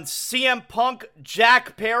on CM Punk,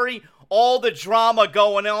 Jack Perry, all the drama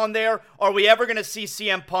going on there? Are we ever going to see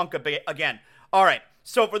CM Punk again? All right,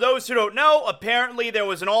 so for those who don't know, apparently there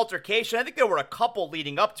was an altercation. I think there were a couple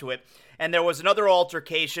leading up to it, and there was another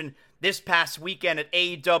altercation this past weekend at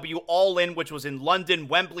AEW All In, which was in London,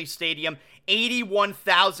 Wembley Stadium,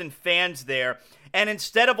 81,000 fans there. And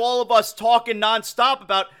instead of all of us talking nonstop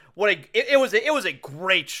about it was a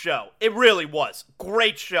great show. It really was.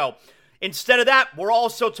 Great show. Instead of that, we're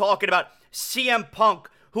also talking about CM Punk,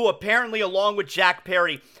 who apparently, along with Jack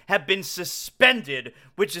Perry, have been suspended,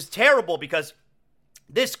 which is terrible because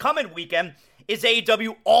this coming weekend is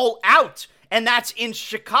AEW All Out, and that's in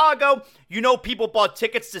Chicago. You know, people bought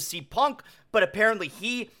tickets to see Punk, but apparently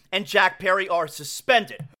he and Jack Perry are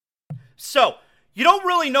suspended. So, you don't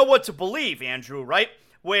really know what to believe, Andrew, right?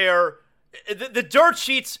 Where the dirt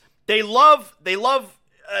sheets, they love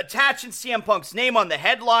attaching CM Punk's name on the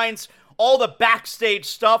headlines, all the backstage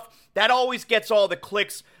stuff. That always gets all the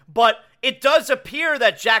clicks. But it does appear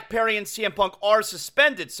that Jack Perry and CM Punk are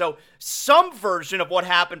suspended. So some version of what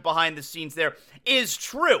happened behind the scenes there is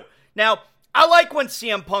true. Now, I like when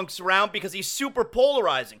CM Punk's around because he's super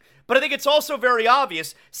polarizing. But I think it's also very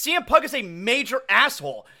obvious CM Punk is a major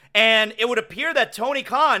asshole. And it would appear that Tony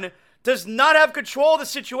Khan does not have control of the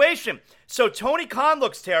situation. So Tony Khan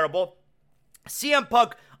looks terrible. CM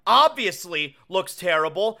Punk obviously looks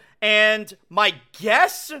terrible. And my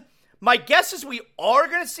guess is we are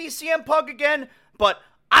going to see CM Punk again. But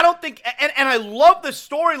I don't think, and I love the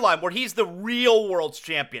storyline where he's the real world's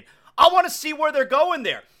champion. I want to see where they're going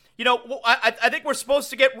there. You know, I think we're supposed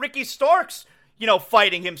to get Ricky Starks,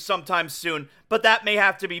 fighting him sometime soon, but that may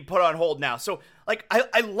have to be put on hold now. So,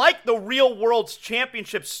 I like the real world's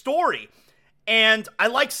championship story, and I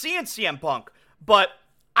like seeing CM Punk, but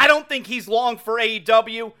I don't think he's long for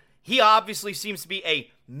AEW. He obviously seems to be a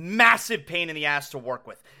massive pain in the ass to work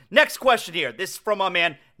with. Next question here. This is from my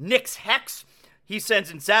man, Nick's Hex. He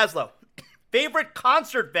sends in Zaslow. Favorite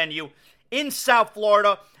concert venue in South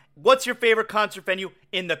Florida? What's your favorite concert venue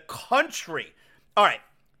in the country? All right.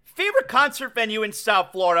 Favorite concert venue in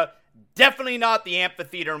South Florida? Definitely not the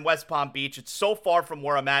amphitheater in West Palm Beach. It's so far from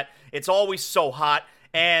where I'm at. It's always so hot.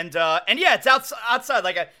 And yeah, it's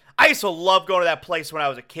outside. I used to love going to that place when I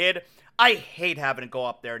was a kid. I hate having to go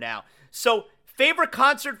up there now. So, favorite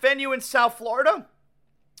concert venue in South Florida?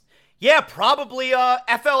 Yeah, probably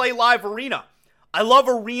FLA Live Arena. I love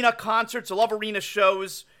arena concerts. I love arena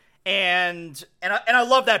shows. And I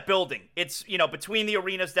love that building. It's, between the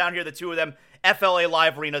arenas down here, the two of them, FLA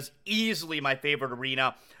Live Arena is easily my favorite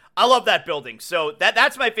arena. I love that building. So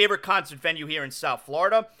that's my favorite concert venue here in South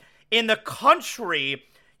Florida. In the country,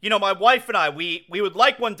 my wife and I, we would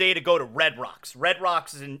like one day to go to Red Rocks. Red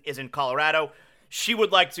Rocks is in Colorado. She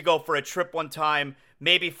would like to go for a trip one time,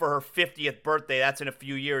 maybe for her 50th birthday. That's in a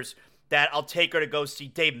few years. That I'll take her to go see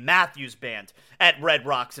Dave Matthews Band at Red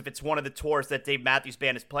Rocks if it's one of the tours that Dave Matthews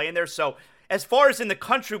Band is playing there. So as far as in the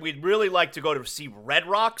country, we'd really like to go to see Red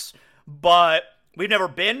Rocks, but we've never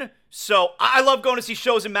been. So I love going to see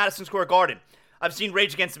shows in Madison Square Garden. I've seen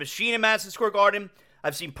Rage Against the Machine in Madison Square Garden.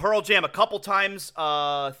 I've seen Pearl Jam a couple times,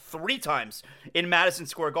 3 times in Madison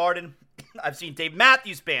Square Garden. I've seen Dave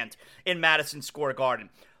Matthews Band in Madison Square Garden.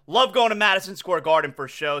 Love going to Madison Square Garden for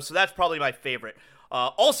shows, so that's probably my favorite.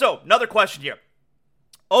 Also, another question here.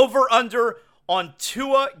 Over-under on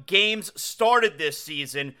Tua games started this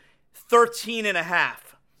season, 13.5.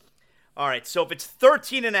 All right, so if it's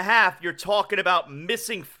 13.5, you're talking about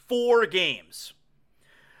missing 4 games.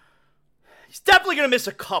 He's definitely going to miss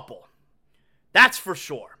a couple. That's for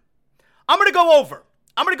sure. I'm going to go over.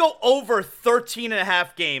 I'm going to go over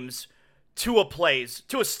 13.5 games Tua plays.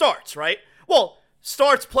 Tua starts, right? Well,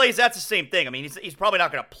 starts, plays, that's the same thing. I mean, he's probably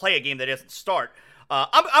not going to play a game that doesn't start.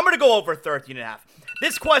 I'm going to go over 13.5.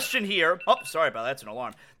 This question here, sorry about that, that's an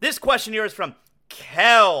alarm. This question here is from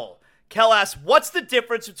Kel. Kel asks, what's the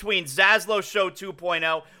difference between Zaslow Show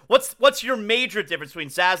 2.0? What's your major difference between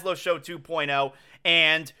Zaslow Show 2.0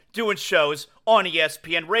 and doing shows on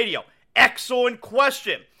ESPN Radio? Excellent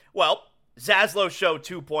question. Well, Zaslow Show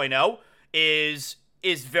 2.0 is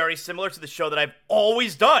very similar to the show that I've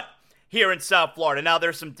always done here in South Florida. Now,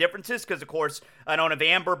 there's some differences because, of course, I don't have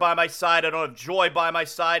Amber by my side. I don't have Joy by my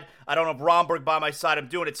side. I don't have Romberg by my side. I'm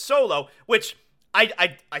doing it solo, which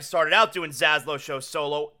I started out doing Zaslow Show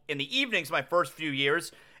solo in the evenings my first few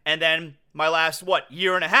years, and then my last,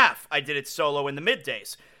 year and a half, I did it solo in the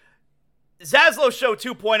middays. Zaslow Show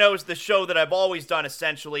 2.0 is the show that I've always done,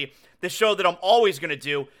 essentially, the show that I'm always going to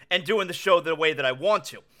do, and doing the show the way that I want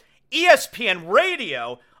to. ESPN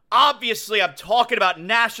Radio, obviously, I'm talking about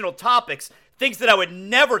national topics, things that I would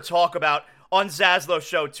never talk about on Zaslow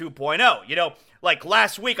Show 2.0. Like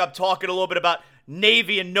last week, I'm talking a little bit about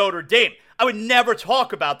Navy and Notre Dame. I would never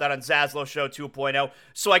talk about that on Zaslow Show 2.0,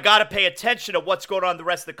 so I got to pay attention to what's going on in the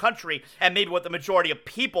rest of the country and maybe what the majority of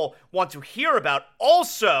people want to hear about.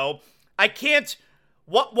 Also, I can't,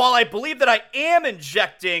 while I believe that I am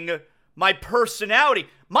injecting my personality,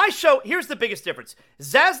 my show, here's the biggest difference.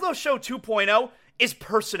 Zaslow Show 2.0 is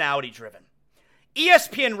personality-driven.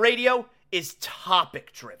 ESPN Radio is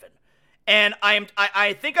topic-driven. And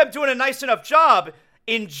I think I'm doing a nice enough job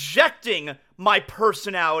injecting my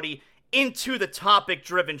personality into the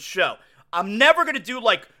topic-driven show. I'm never going to do,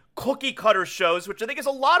 cookie-cutter shows, which I think is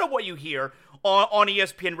a lot of what you hear on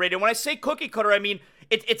ESPN Radio. When I say cookie-cutter, I mean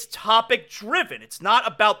it's topic-driven. It's not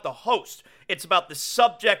about the host. It's about the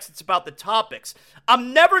subjects. It's about the topics.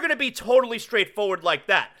 I'm never going to be totally straightforward like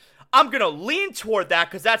that. I'm going to lean toward that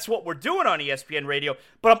because that's what we're doing on ESPN Radio,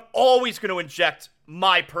 but I'm always going to inject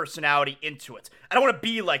my personality into it. I don't want to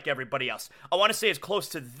be like everybody else. I want to stay as close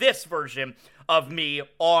to this version of me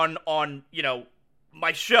on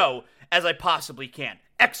my show as I possibly can.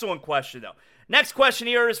 Excellent question, though. Next question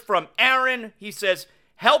here is from Aaron. He says,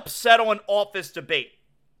 help settle an office debate.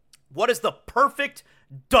 What is the perfect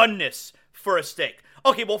doneness for a steak?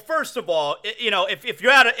 Okay, well, first of all, if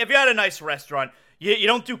you're at a nice restaurant, you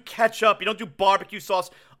don't do ketchup, you don't do barbecue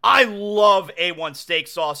sauce. I love A1 steak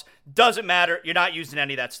sauce. Doesn't matter. You're not using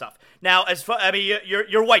any of that stuff. Now,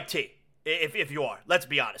 you're white tea, if you are. Let's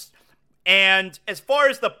be honest. And as far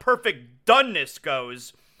as the perfect doneness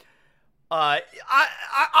goes, I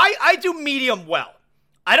do medium well.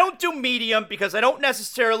 I don't do medium because I don't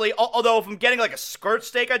necessarily, although if I'm getting like a skirt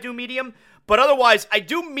steak, I do medium. But otherwise, I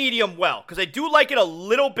do medium well because I do like it a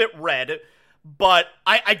little bit red. But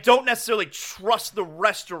I don't necessarily trust the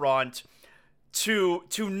restaurant to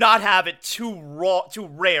not have it too raw, too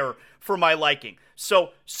rare for my liking.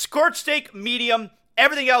 So skirt steak, medium.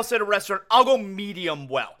 Everything else at a restaurant, I'll go medium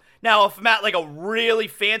well. Now, if I'm at like a really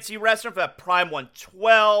fancy restaurant, if I'm at Prime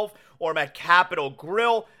 112 or I'm at Capitol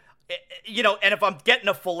Grill, and if I'm getting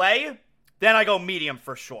a filet, then I go medium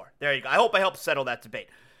for sure. There you go. I hope I helped settle that debate.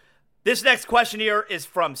 This next question here is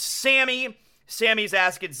from Sammy. Sammy's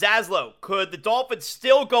asking, Zaslow, could the Dolphins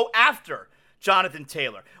still go after Jonathan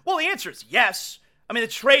Taylor? Well, the answer is yes. I mean, the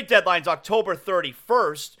trade deadline's October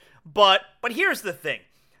 31st, but here's the thing.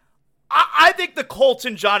 I think the Colts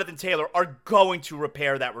and Jonathan Taylor are going to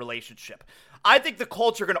repair that relationship. I think the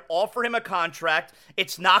Colts are going to offer him a contract.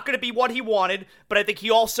 It's not going to be what he wanted, but I think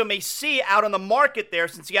he also may see out on the market there,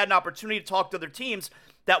 since he had an opportunity to talk to other teams,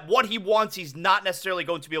 that what he wants he's not necessarily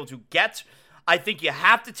going to be able to get. I think you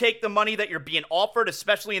have to take the money that you're being offered,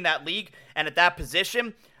 especially in that league and at that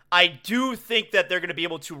position. I do think that they're going to be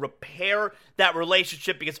able to repair that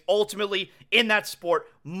relationship because ultimately in that sport,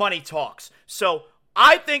 money talks. So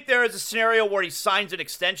I think there is a scenario where he signs an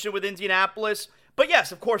extension with Indianapolis. But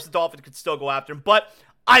yes, of course, the Dolphins could still go after him. But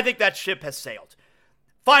I think that ship has sailed.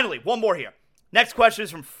 Finally, one more here. Next question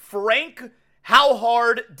is from Frank. How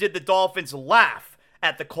hard did the Dolphins laugh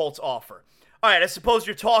at the Colts offer? All right, I suppose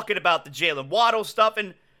you're talking about the Jalen Waddle stuff.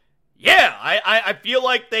 And yeah, I feel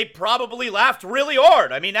like they probably laughed really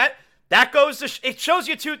hard. I mean, that goes to it shows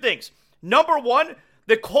you two things. Number one,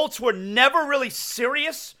 the Colts were never really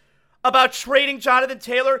serious about trading Jonathan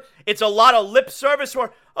Taylor. It's a lot of lip service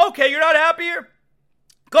where, okay, you're not happy here?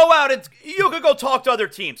 Go out and you can go talk to other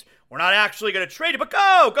teams. We're not actually going to trade you, but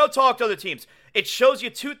go talk to other teams. It shows you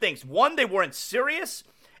two things. One, they weren't serious.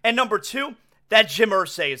 And number two, that Jim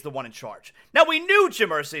Irsay is the one in charge. Now, we knew Jim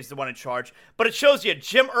Irsay is the one in charge, but it shows you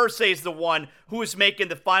Jim Irsay is the one who is making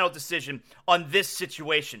the final decision on this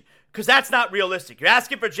situation. Because that's not realistic. You're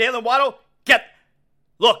asking for Jalen Waddle?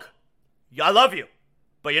 Look, I love you,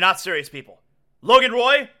 but you're not serious people. Logan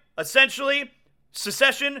Roy, essentially,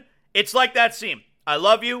 secession, it's like that scene. I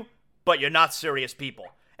love you, but you're not serious people.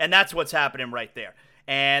 And that's what's happening right there.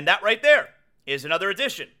 And that right there is another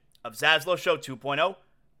edition of Zaslow Show 2.0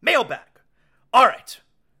 Mailbag. All right,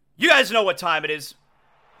 you guys know what time it is.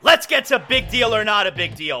 Let's get to Big Deal or Not a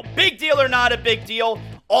Big Deal. Big Deal or Not a Big Deal,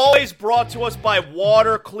 always brought to us by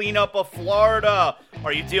Water Cleanup of Florida.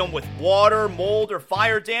 Are you dealing with water, mold, or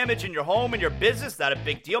fire damage in your home and your business? Not a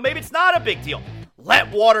big deal. Maybe it's not a big deal. Let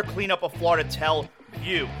Water Cleanup of Florida tell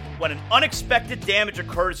you. When an unexpected damage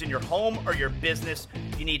occurs in your home or your business,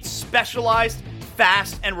 you need specialized,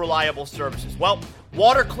 fast, and reliable services. Well,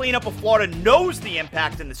 Water Cleanup of Florida knows the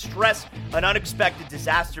impact and the stress an unexpected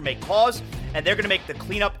disaster may cause, and they're going to make the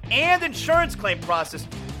cleanup and insurance claim process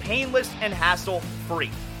painless and hassle-free.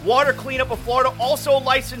 Water Cleanup of Florida also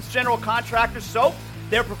licensed general contractors, so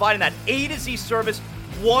they're providing that A to Z service,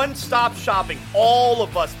 one-stop shopping. All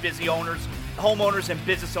of us busy owners, homeowners, and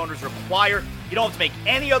business owners require. You don't have to make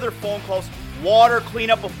any other phone calls. Water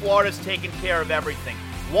Cleanup of Florida is taking care of everything.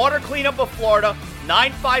 Water Cleanup of Florida,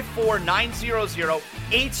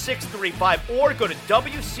 954-900-8635, or go to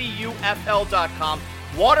WCUFL.com.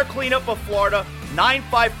 Water Cleanup of Florida,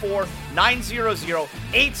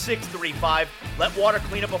 954-900-8635. Let Water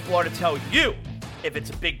Cleanup of Florida tell you if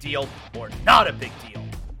it's a big deal or not a big deal.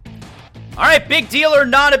 All right, big deal or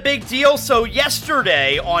not a big deal. So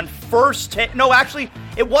yesterday on First Take, no, actually,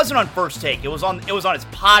 it wasn't on First Take. It was on his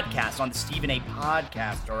podcast, on the Stephen A.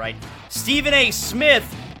 podcast, all right? Stephen A. Smith,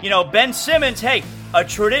 Ben Simmons, hey, a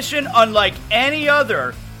tradition unlike any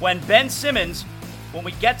other when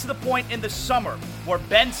we get to the point in the summer where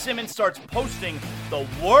Ben Simmons starts posting the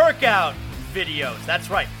workout videos. That's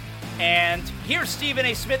right. And here's Stephen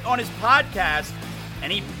A. Smith on his podcast,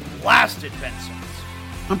 and he blasted Ben Simmons.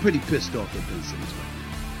 I'm pretty pissed off at Ben Simmons right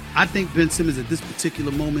now. I think Ben Simmons at this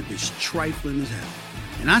particular moment is trifling as hell.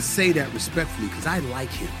 And I say that respectfully because I like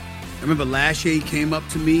him. I remember last year he came up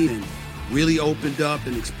to me and really opened up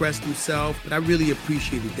and expressed himself, but I really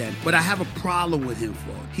appreciated that. But I have a problem with him,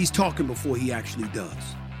 Floyd. He's talking before he actually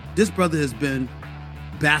does. This brother has been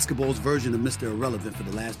basketball's version of Mr. Irrelevant for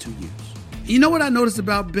the last 2 years. You know what I noticed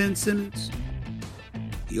about Ben Simmons?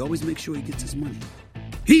 He always makes sure he gets his money.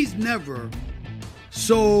 He's never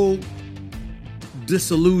so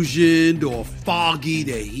disillusioned or foggy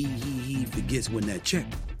that he forgets when that check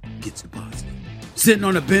gets deposited. Sitting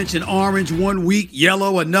on a bench in orange one week,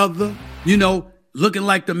 yellow another, looking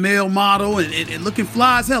like the male model and looking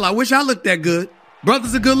fly as hell. I wish I looked that good.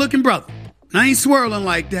 Brother's a good-looking brother. I ain't swirling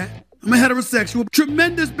like that. I'm a heterosexual,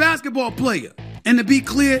 tremendous basketball player. And to be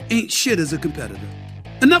clear, ain't shit as a competitor.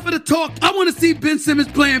 Enough of the talk. I want to see Ben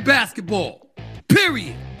Simmons playing basketball.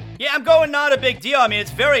 Period. Yeah, I'm going not a big deal. I mean,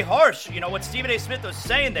 it's very harsh, what Stephen A. Smith was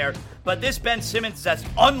saying there, but this Ben Simmons is as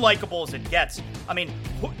unlikable as it gets. I mean,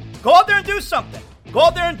 go out there and do something. Go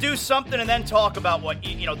out there and do something and then talk about what,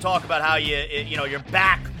 talk about how you're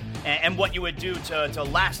back and what you would do to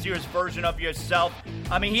last year's version of yourself.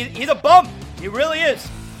 I mean, he's a bum. He really is.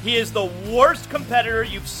 He is the worst competitor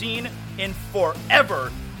you've seen in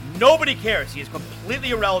forever. Nobody cares. He is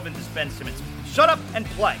completely irrelevant, this Ben Simmons. Shut up and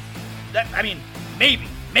play.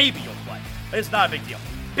 Maybe you'll play. But it's not a big deal.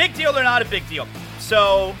 Big deal or not a big deal.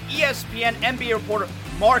 So ESPN NBA reporter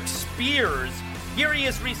Mark Spears here he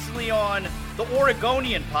is recently on the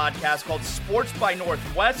Oregonian podcast called Sports by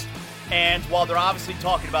Northwest. And while they're obviously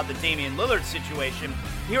talking about the Damian Lillard situation,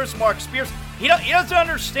 here's Mark Spears. He doesn't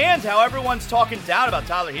understand how everyone's talking down about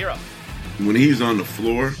Tyler Hero. When he's on the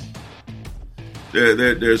floor,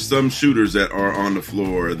 there's some shooters that are on the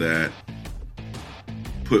floor that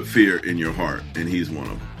put fear in your heart, and he's one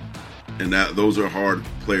of them. And those are hard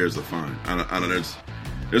players to find. I know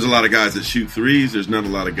there's a lot of guys that shoot threes. There's not a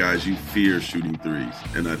lot of guys you fear shooting threes,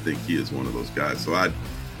 and I think he is one of those guys. So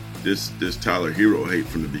this Tyler Hero hate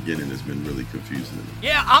from the beginning has been really confusing to me.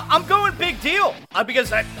 Yeah, I'm going big deal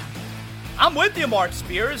because I'm with you, Mark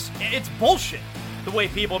Spears. It's bullshit the way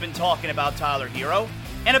people have been talking about Tyler Hero.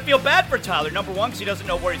 And I feel bad for Tyler, number one, because he doesn't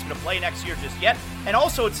know where he's going to play next year just yet. And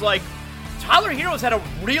also, it's like Tyler Hero's had a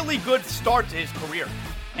really good start to his career.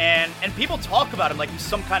 And people talk about him like he's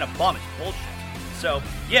some kind of bum. It's bullshit. So,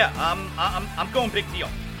 yeah, I'm going big deal.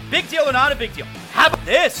 Big deal or not a big deal? How about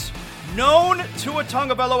this? Known Tua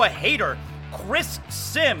Tagovailoa hater, Chris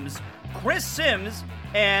Sims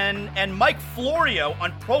and Mike Florio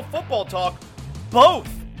on Pro Football Talk, both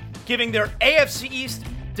giving their AFC East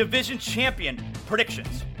division champion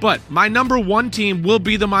predictions. But my number one team will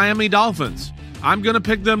be the Miami Dolphins. I'm going to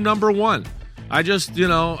pick them number one. I just,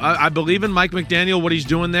 I believe in Mike McDaniel, what he's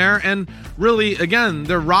doing there. And really, again,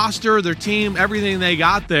 their roster, their team, everything they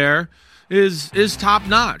got there is top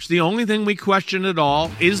notch. The only thing we question at all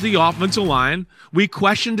is the offensive line. We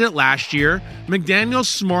questioned it last year. McDaniel's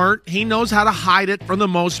smart. He knows how to hide it for the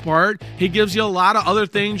most part. He gives you a lot of other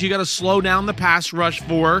things you got to slow down the pass rush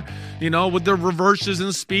for, with the reverses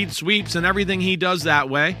and speed sweeps and everything he does that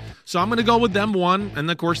way. So I'm going to go with them one. And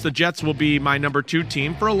of course, the Jets will be my number two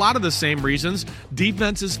team for a lot of the same reasons.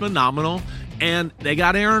 Defense is phenomenal. And they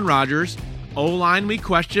got Aaron Rodgers. O-line we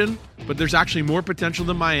question, but there's actually more potential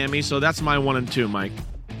than Miami, so that's my 1 and 2, Mike.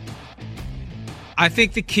 I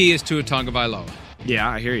think the key is Tua Tagovailoa. Yeah,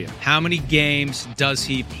 I hear you. How many games does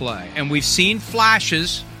he play? And we've seen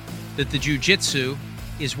flashes that the jiu-jitsu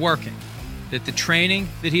is working, that the training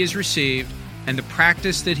that he has received and the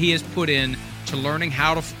practice that he has put in to learning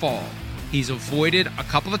how to fall. He's avoided a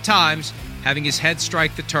couple of times having his head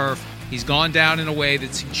strike the turf. He's gone down in a way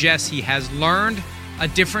that suggests he has learned a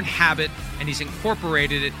different habit, and he's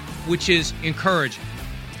incorporated it, which is encouraging.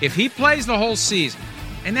 If he plays the whole season,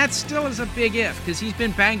 and that still is a big if, because he's been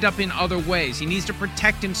banged up in other ways. He needs to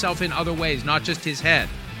protect himself in other ways, not just his head.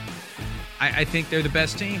 I think they're the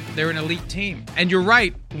best team. They're an elite team. And you're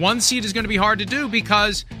right, 1 seed is going to be hard to do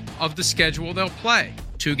because of the schedule they'll play.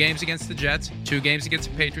 2 games against the Jets, 2 games against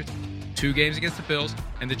the Patriots, 2 games against the Bills,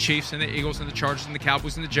 and the Chiefs and the Eagles and the Chargers and the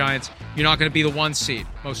Cowboys and the Giants. You're not going to be the 1 seed,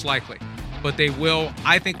 most likely. But they will,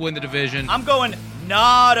 I think, win the division. I'm going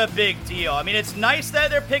not a big deal. I mean, it's nice that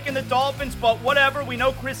they're picking the Dolphins, but whatever. We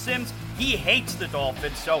know Chris Sims, he hates the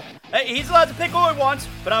Dolphins, so he's allowed to pick who he wants,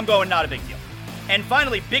 but I'm going not a big deal. And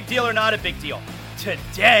finally, big deal or not a big deal?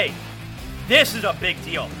 Today, this is a big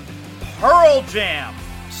deal. Pearl Jam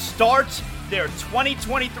starts their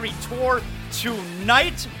 2023 tour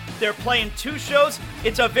tonight. They're playing 2 shows.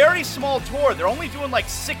 It's a very small tour. They're only doing like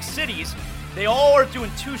 6 cities. They all are doing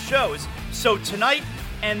 2 shows. So tonight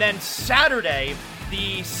and then Saturday,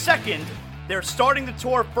 the 2nd, they're starting the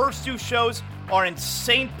tour. First 2 shows are in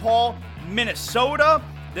St. Paul, Minnesota.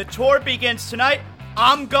 The tour begins tonight.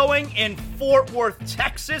 I'm going in Fort Worth,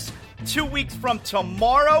 Texas, 2 weeks from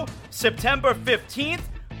tomorrow, September 15th.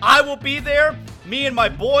 I will be there. Me and my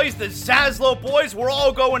boys, the Zaslow boys, we're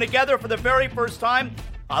all going together for the very first time.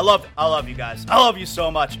 I love you guys. I love you so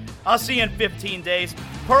much. I'll see you in 15 days.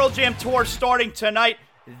 Pearl Jam tour starting tonight.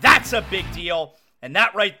 That's a big deal. And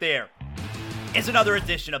that right there is another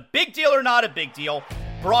edition of Big Deal or Not a Big Deal,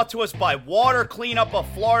 brought to us by Water Cleanup of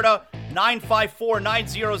Florida,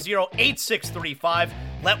 954-900-8635.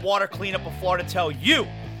 Let Water Cleanup of Florida tell you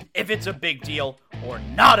if it's a big deal or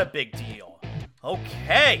not a big deal.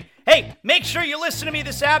 Okay. Hey, make sure you listen to me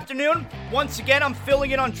this afternoon. Once again, I'm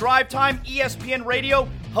filling in on Drive Time, ESPN Radio,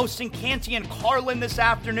 hosting Canty and Carlin this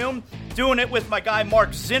afternoon. Doing it with my guy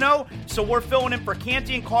Mark Zinno. So we're filling in for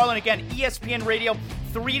Canty and Carlin. Again, ESPN Radio,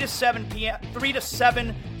 3 to 7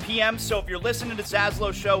 p.m. So if you're listening to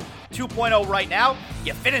Zaslow Show 2.0 right now,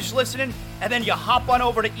 you finish listening, and then you hop on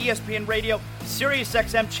over to ESPN Radio,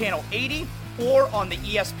 SiriusXM Channel 80, or on the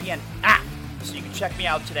ESPN app. So you can check me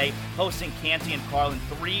out today, hosting Canty and Carlin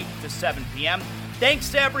 3 to 7 p.m.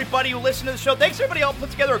 Thanks to everybody who listened to the show. Thanks to everybody who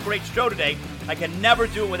put together a great show today. I can never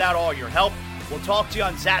do it without all your help. We'll talk to you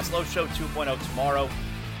on Zaslow Show 2.0 tomorrow.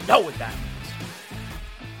 With that.